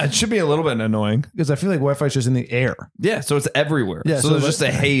hell. Yeah, it should be a little bit annoying. Because I feel like Wi-Fi is just in the air. Yeah, so it's everywhere. Yeah, so there's just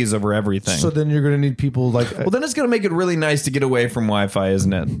a haze over everything. So then you're going to need people like... Well, then it's going to make it really nice to get away from Wi-Fi,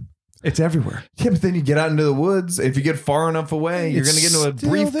 isn't it? It's everywhere. Yeah, but then you get out into the woods. If you get far enough away, you're going to get into a still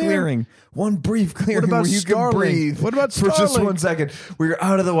brief there. clearing. One brief clearing about where you can Starlink? breathe. What about for just Starlink? 1 second? Where you're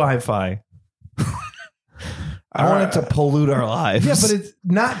out of the Wi-Fi. I want it to pollute our lives. Yeah, but it's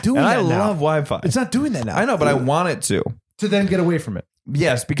not doing and that I now. love Wi-Fi. It's not doing that now. I know, but I want it to. To then get away from it.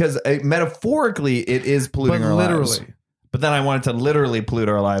 Yes, because metaphorically it is polluting But our literally. lives. But then I want it to literally pollute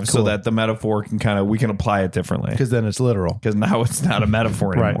our lives so Cool. that the metaphor can we can apply it differently. Because then it's literal. Because now it's not a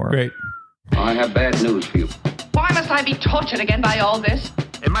metaphor anymore. Great. I have bad news for you. Why must I be tortured again by all this?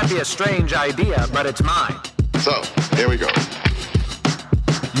 It might be a strange idea, but it's mine. So, here we go.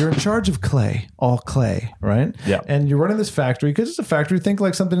 You're in charge of clay, all clay, right? Yeah. And you're running this factory because it's a factory. Think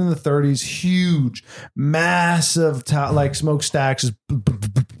like something in the 30s, huge, massive, like smokestacks, just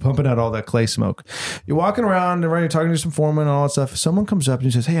pumping out all that clay smoke. You're walking around and you're talking to some foreman and all that stuff. Someone comes up and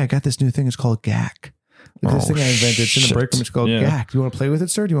he says, "Hey, I got this new thing. It's called GAC. This thing I invented. It's in the break room. It's called GAC. Do you want to play with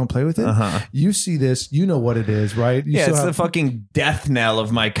it, sir? Do you want to play with it?" You see this. You know what it is, right? You Yeah, still it's the have- fucking death knell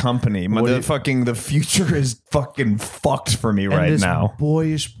of my company. The future is fucking fucked for me And right this now.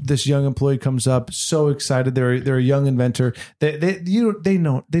 this young employee comes up, so excited. They're a young inventor. They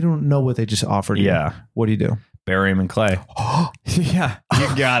don't know what they just offered you. Yeah. What do you do? Bury him in clay. Yeah,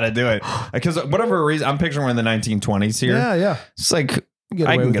 you gotta do it. Because whatever reason, I'm picturing we're in the 1920s here. Yeah. It's like get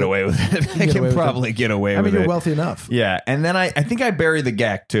I away can with get it. away with it. I get away can with probably get away I with mean, you're it. wealthy enough. Yeah, and then I think I bury the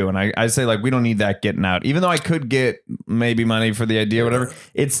GAC too, and I say like we don't need that getting out. Even though I could get maybe money for the idea, or whatever,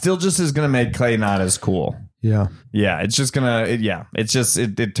 it still just is going to make clay not as cool. Yeah. Yeah, it's just gonna.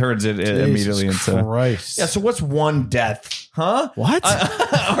 It turns it immediately into. Christ. Yeah. So what's one death? Huh? What?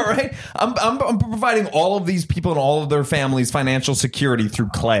 All right. I'm providing all of these people and all of their families financial security through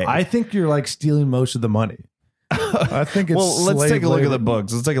clay. I think you're like stealing most of the money. I think it's well, let's slave take a look at labor. the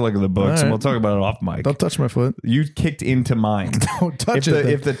books. Let's take a look at the books, All and right. we'll talk about it off mic. Don't touch my foot. You kicked into mine. Don't touch if it.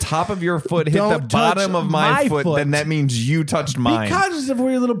 If the top of your foot hit the Don't touch bottom of my my foot, foot. then that means you touched mine. Because of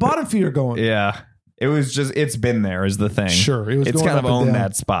where your little bottom feet are going. Yeah. It was just, it's been there is the thing. Sure. It was it's going kind up of and owned down.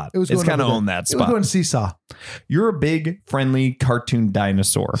 that spot. It was It's going kind up of and owned down. that It was spot. going seesaw. You're a big, friendly cartoon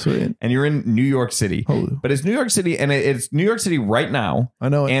dinosaur. Sweet. And you're in New York City. Oh. But it's New York City, and it's New York City right now. I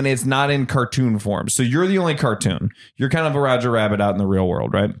know it. And it's not in cartoon form. So you're the only cartoon. You're kind of a Roger Rabbit out in the real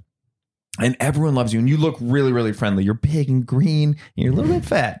world, right? And everyone loves you, and you look really, really friendly. You're big and green, and you're a little bit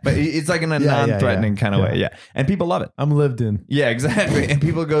fat, but it's like in a Yeah, non-threatening kind of yeah. way. Yeah. And people love it. I'm lived in. Yeah, exactly. And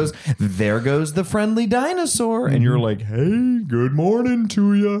people goes, there goes the friendly dinosaur. And you're like, hey, good morning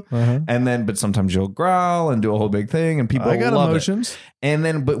to you. Uh-huh. And then, but sometimes you'll growl and do a whole big thing, and people I got love emotions. it. And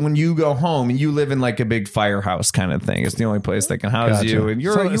then, but when you go home and you live in like a big firehouse kind of thing, it's the only place that can house Gotcha. you. And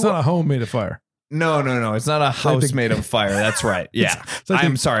It's not a home made of fire. No. It's not a house made of fire. That's right. Yeah. like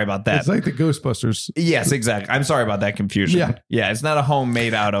I'm the- sorry about that. It's like the Ghostbusters. Yes, exactly. I'm sorry about that confusion. Yeah. It's not a home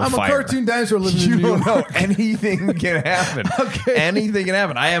made out of I'm fire. a cartoon dinosaur living You in New don't know. York. Anything can happen. Okay. Anything can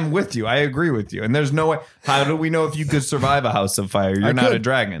happen. I am with you. I agree with you. And there's no way. How do we know if you could survive a house of fire? You're I not could. a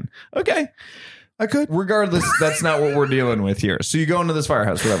dragon. Okay. I could. Regardless, that's not what we're dealing with here. So you go into this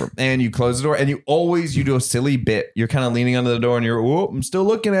firehouse, whatever, and you close the door, and you do a silly bit. You're kind of leaning under the door, and you're, whoop, I'm still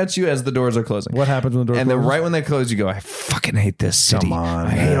looking at you as the doors are closing. What happens when the door And closes? then right when they close, you go, I fucking hate this city. Come on, I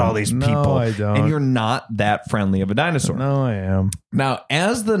hate man. all these No, people. I don't. And you're not that friendly of a dinosaur. No, I am. Now,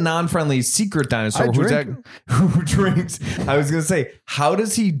 as the non-friendly secret dinosaur I drink. who drinks, I was going to say, how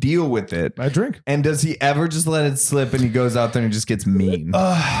does he deal with it? I drink. And does he ever just let it slip and he goes out there and just gets mean?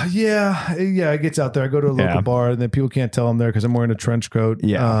 Yeah. It gets out there. I go to a local bar, and then people can't tell I'm there because I'm wearing a trench coat.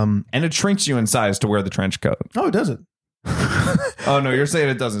 Yeah. And it shrinks you in size to wear the trench coat. Oh, it doesn't. Oh, no, you're saying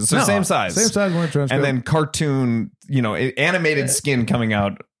it doesn't. So No, same size. Same size wearing a trench coat. And then cartoon, animated skin coming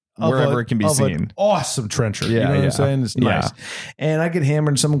out wherever it can be of seen. An awesome trencher. Yeah, You know what yeah. I'm saying? It's nice. Yeah. And I get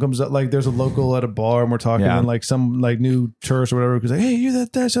hammered and someone comes up, like there's a local at a bar and we're talking Yeah. and like some like new tourist or whatever goes like, hey, you're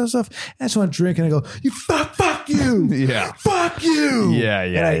that stuff. And so I drink and I go, you fuck you. Yeah. Fuck you. Yeah.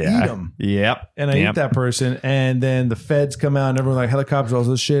 And I eat them. Yep. And I eat that person, and then the feds come out, and everyone like helicopters, all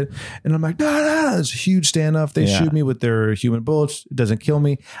this shit, and I'm like, no, it's a huge standoff. They Yeah. shoot me with their human bullets. It doesn't kill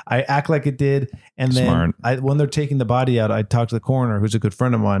me. I act like it did, and then Smart. when they're taking the body out, I talk to the coroner, who's a good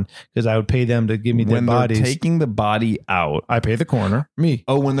friend of mine, because I would pay them to give me dead When they're bodies. taking the body out. I pay the coroner, me.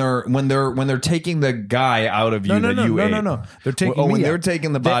 Oh, when they're taking the guy out of you No. They're taking When me they're out.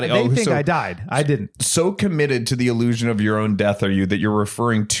 taking the body. They think I so, died. I didn't. so committed committed to the illusion of your own death are you that you're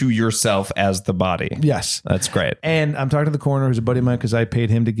referring to yourself as the body? Yes. That's great. And I'm talking to the coroner, who's a buddy of mine, because I paid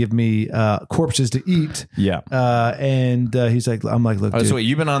him to give me corpses to eat. Yeah. And he's like, I'm like, look, dude, So wait,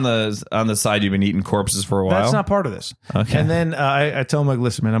 you've been on the side, you've been eating corpses for a while? that's not part of this. Okay. And then I tell him, like,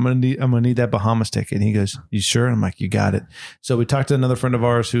 listen, man, I'm gonna need that Bahamas ticket. And he goes, you sure? And I'm like, you got it. So we talked to another friend of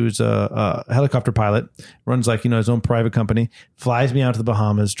ours who's a helicopter pilot, runs like, his own private company, flies me out to the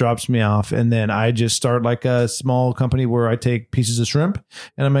Bahamas, drops me off, and then I just start like a small company where I take pieces of shrimp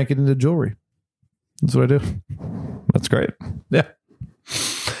and I make it into jewelry. That's what I do. That's great. Yeah.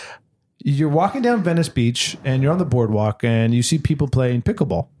 You're walking down Venice Beach and you're on the boardwalk and you see people playing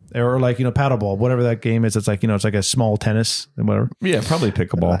pickleball or like, paddleball, whatever that game is. It's like, it's like a small tennis and whatever. Yeah, probably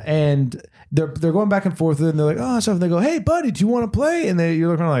pickleball. And they're going back and forth and they're like, oh, so they go, hey buddy, do you want to play? And you're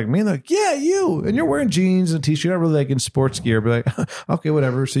looking like me and they're like, yeah, you. And you're wearing jeans and a t-shirt. You're not really like in sports gear, but like, okay,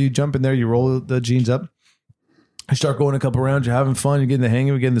 whatever. So you jump in there, you roll the jeans up. You start going a couple rounds, you're having fun, you're getting the hang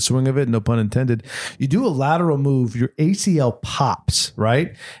of it, getting the swing of it, no pun intended. You do a lateral move, your ACL pops,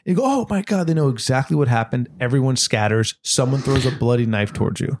 right? You go, oh my God, they know exactly what happened. Everyone scatters. Someone throws a bloody knife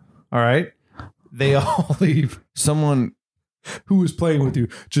towards you. All right? They all leave. Someone who was playing with you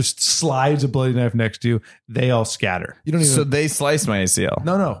just slides a bloody knife next to you. They all scatter. You don't even. So they sliced my ACL.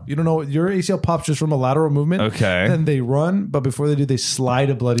 No. You don't know. Your ACL pops just from a lateral movement. Okay. Then they run, but before they do, they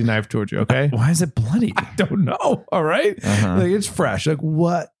slide a bloody knife towards you. Okay. Why is it bloody? I don't know. All right. Like it's fresh. Like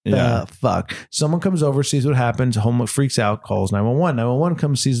what the fuck? Someone comes over, sees what happens. Home freaks out, calls 911. 911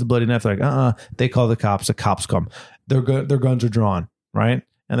 comes, sees the bloody knife. They're like, They call the cops. The cops come. Their guns are drawn. Right.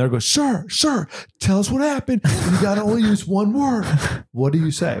 And they're going, sir, tell us what happened. You got to only use one word. What do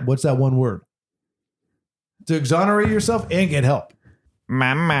you say? What's that one word? To exonerate yourself and get help.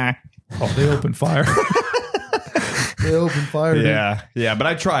 Mama. Oh, they open fire. They open fire. Yeah. Yeah. But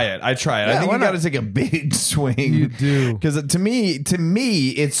I try it. Yeah, I think you got to take a big swing. You do. Because to me,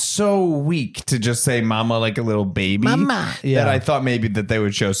 it's so weak to just say mama like a little baby. Mama. Yeah. That I thought maybe that they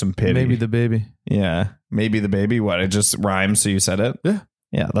would show some pity. Maybe the baby. Yeah. Maybe the baby. What? It just rhymes. So you said it? Yeah.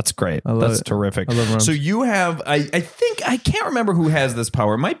 Yeah, that's great. That's terrific. I love rhymes. So you have, I think, I can't remember who has this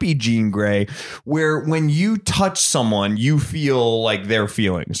power. It might be Jean Grey, where when you touch someone, you feel like their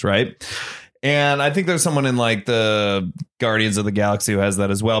feelings, right? And I think there's someone in like the Guardians of the Galaxy who has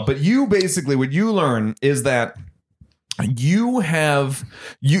that as well. But you basically, what you learn is that you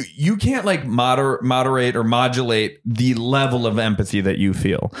can't like moderate or modulate the level of empathy that you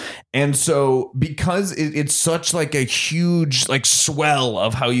feel. And so because it's such like a huge like swell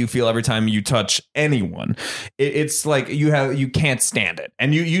of how you feel every time you touch anyone, it's like you can't stand it.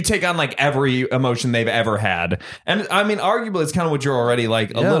 And you take on like every emotion they've ever had. And I mean, arguably it's kind of what you're already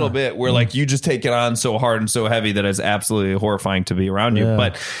like a little bit where like you just take it on so hard and so heavy that it's absolutely horrifying to be around you.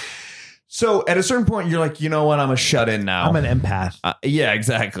 But so at a certain point, you're like, you know what? I'm a shut in now. I'm an empath. Yeah,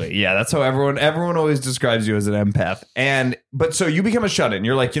 exactly. Yeah, that's how everyone always describes you as an empath. But so you become a shut in.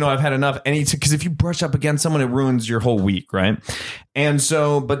 You're like, I've had enough. Because if you brush up against someone, it ruins your whole week, right? And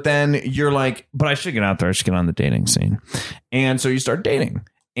so, but then you're like, but I should get out there. I should get on the dating scene. And so you start dating.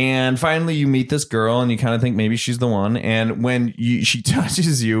 And finally, you meet this girl, and you kind of think maybe she's the one. And when she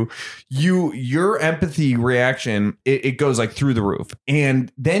touches you, your empathy reaction it goes like through the roof. And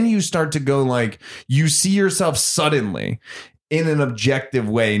then you start to go like you see yourself suddenly in an objective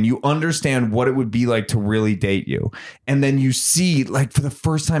way, and you understand what it would be like to really date you. And then you see, like, for the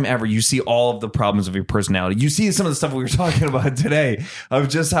first time ever, you see all of the problems of your personality. You see some of the stuff we were talking about today of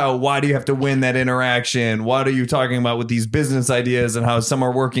just how, why do you have to win that interaction? What are you talking about with these business ideas and how some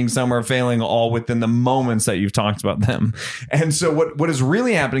are working, some are failing, all within the moments that you've talked about them. And so what is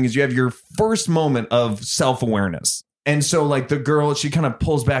really happening is you have your first moment of self-awareness. And so like the girl, she kind of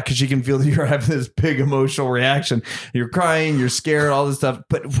pulls back because she can feel that you're having this big emotional reaction. You're crying, you're scared, all this stuff.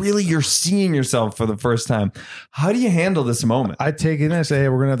 But really, you're seeing yourself for the first time. How do you handle this moment? I take it and I say, hey,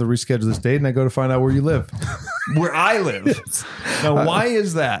 we're going to have to reschedule this date. And I go to find out where you live. Where I live. Now, why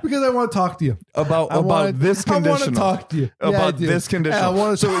is that? Because I want to talk to you. About this conditional. I want to talk to you. About this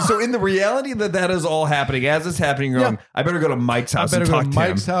conditional. So in the reality that is all happening, as it's happening, you're going, I better go to Mike's house and talk to him. I better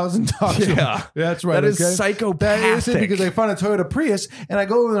go to Mike's house and talk to him. Yeah. That's right. That is psychopathic. Because I find a Toyota Prius and I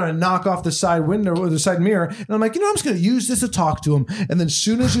go over there and I knock off the side window or the side mirror and I'm like, I'm just going to use this to talk to him. And then as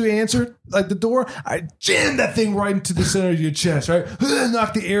soon as you answer like the door, I jam that thing right into the center of your chest, right?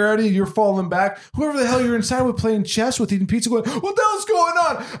 Knock the air out of you. You're falling back. Whoever the hell you're inside with playing chess with, eating pizza, going, what the hell's going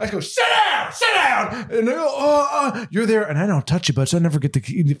on? I go, sit down. And they go, you're there. And I don't touch you, but so I never get to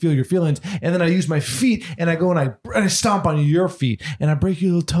feel your feelings. And then I use my feet and I go and I stomp on your feet and I break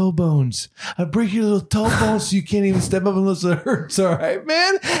your little toe bones. I break your little toe bones so you can't even step up unless it hurts. All right,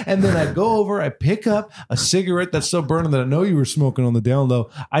 man. And then I go over, I pick up a cigarette that's still burning that I know you were smoking on the down low.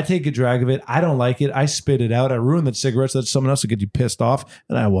 I take a drag of it. I don't like it. I spit it out. I ruin that cigarette so that someone else will get you pissed off,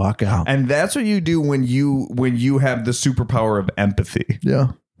 and I walk out. And that's what you do when you have the superpower of empathy.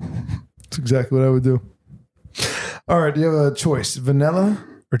 Yeah, that's exactly what I would do. All right, you have a choice: vanilla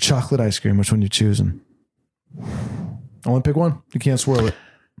or chocolate ice cream. Which one you choosing? Only pick one. You can't swirl it.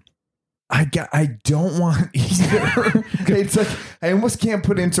 I don't want either. It's like I almost can't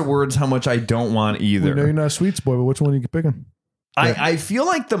put into words how much I don't want either. We know you're not a sweets boy, but which one are you picking? I feel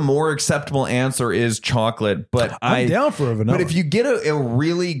like the more acceptable answer is chocolate, but I'm down for a vanilla. But if you get a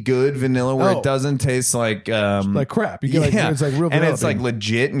really good vanilla where it doesn't taste like crap, you get it's like real vanilla, and it's like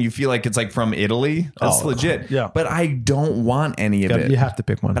legit, and you feel like it's like from Italy. That's legit. Yeah, but I don't want any of it. You have to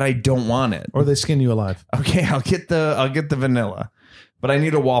pick one, but I don't want it, or they skin you alive. Okay, I'll get the vanilla, but I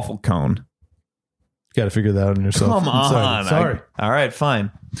need a waffle cone. You got to figure that out on yourself. Come on, sorry. All right, fine.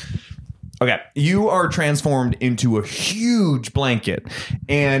 Okay, you are transformed into a huge blanket,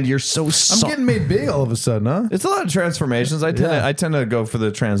 and you're so I'm getting made big all of a sudden, huh? It's a lot of transformations. I tend to go for the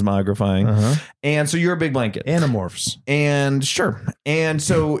transmogrifying, and so you're a big blanket, Animorphs, and sure, and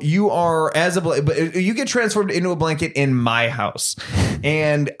so you are but you get transformed into a blanket in my house,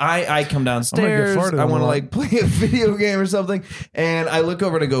 and I come downstairs. I want to like play a video game or something, and I look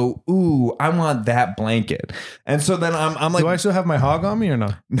over and I go, "Ooh, I want that blanket," and so then I'm like, do I still have my hog on me or no?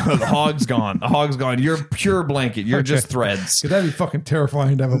 No, the hog's gone. The hog's gone. You're a pure blanket. You're just threads. That'd be fucking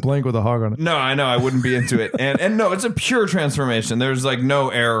terrifying to have a blanket with a hog on it. No, I know. I wouldn't be into it. And no, it's a pure transformation. There's like no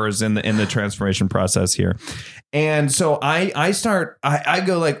errors in the transformation process here. And so I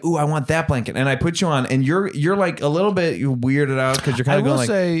go like, ooh, I want that blanket, and I put you on, and you're like a little bit weirded out because you're kind of going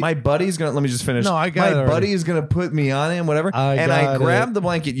like, my buddy's gonna. Let me just finish. No, I got my buddy is gonna put me on it and whatever. I grab the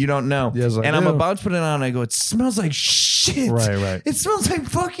blanket. You don't know. Yes, I do. I'm about to put it on. And I go, it smells like shit. Right. It smells like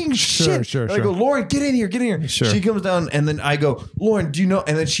fucking shit. Sure. I go, Lauren, get in here. Sure. She comes down, and then I go, Lauren, do you know?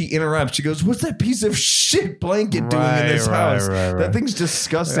 And then she interrupts. She goes, what's that piece of shit blanket doing in this house? That thing's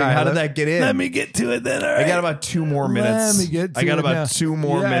disgusting. How did that get in? Let me get to it then. All right. I got about 2 more minutes. Let me get to I got it about now. 2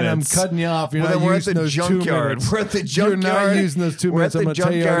 more minutes. And I'm cutting you off. You're well, not we're using at the those junkyard. 2 minutes. We're at the junkyard. You're not using those 2 minutes. We're at the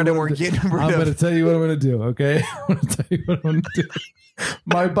junkyard, and we're getting rid of. I'm going to tell you what I'm going to do. Okay, I'm going to tell you what I'm going to do.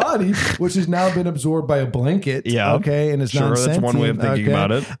 My body, which has now been absorbed by a blanket, and it's not that's one way of thinking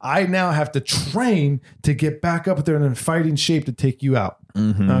about it. I now have to train to get back up there in a fighting shape to take you out.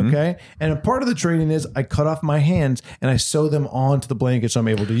 Okay, and a part of the training is I cut off my hands and I sew them onto the blanket so I'm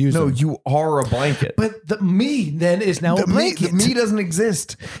able to use them. No, you are a blanket. But the me then is now a blanket. The me doesn't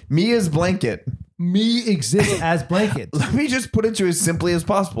exist. Me is blanket. Me exists as blanket. Let me just put it to you as simply as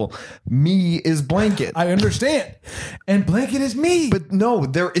possible. Me is blanket. I understand. And blanket is me. But no,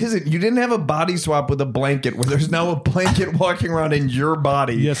 there isn't. You didn't have a body swap with a blanket where there's now a blanket walking around in your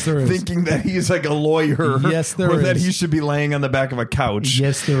body. Yes, there is. Thinking that he's like a lawyer. Yes, there or is. that he should be laying on the back of a couch.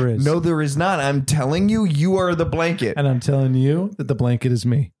 Yes, there is. No, there is not. I'm telling you, you are the blanket. And I'm telling you that the blanket is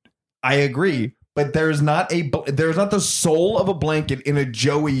me. I agree. But there's not the soul of a blanket in a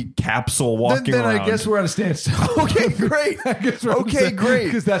Joey capsule walking then around. I guess we're at a standstill. Okay, great. Okay, great.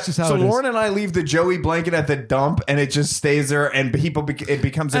 Because that's just how so it is. Lauren and I leave the Joey blanket at the dump, and it just stays there, and it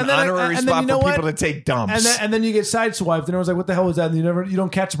becomes an honorary spot for people to take dumps. And then you get sideswiped, and everyone's like, "What the hell was that?" And you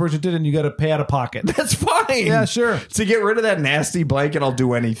don't catch the person who did it, and you got to pay out of pocket. That's fine. Yeah, sure. To get rid of that nasty blanket, I'll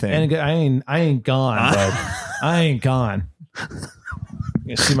do anything. And I ain't gone, bud. I ain't gone.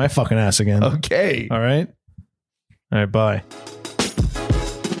 You see my fucking ass again. Okay. All right. Bye.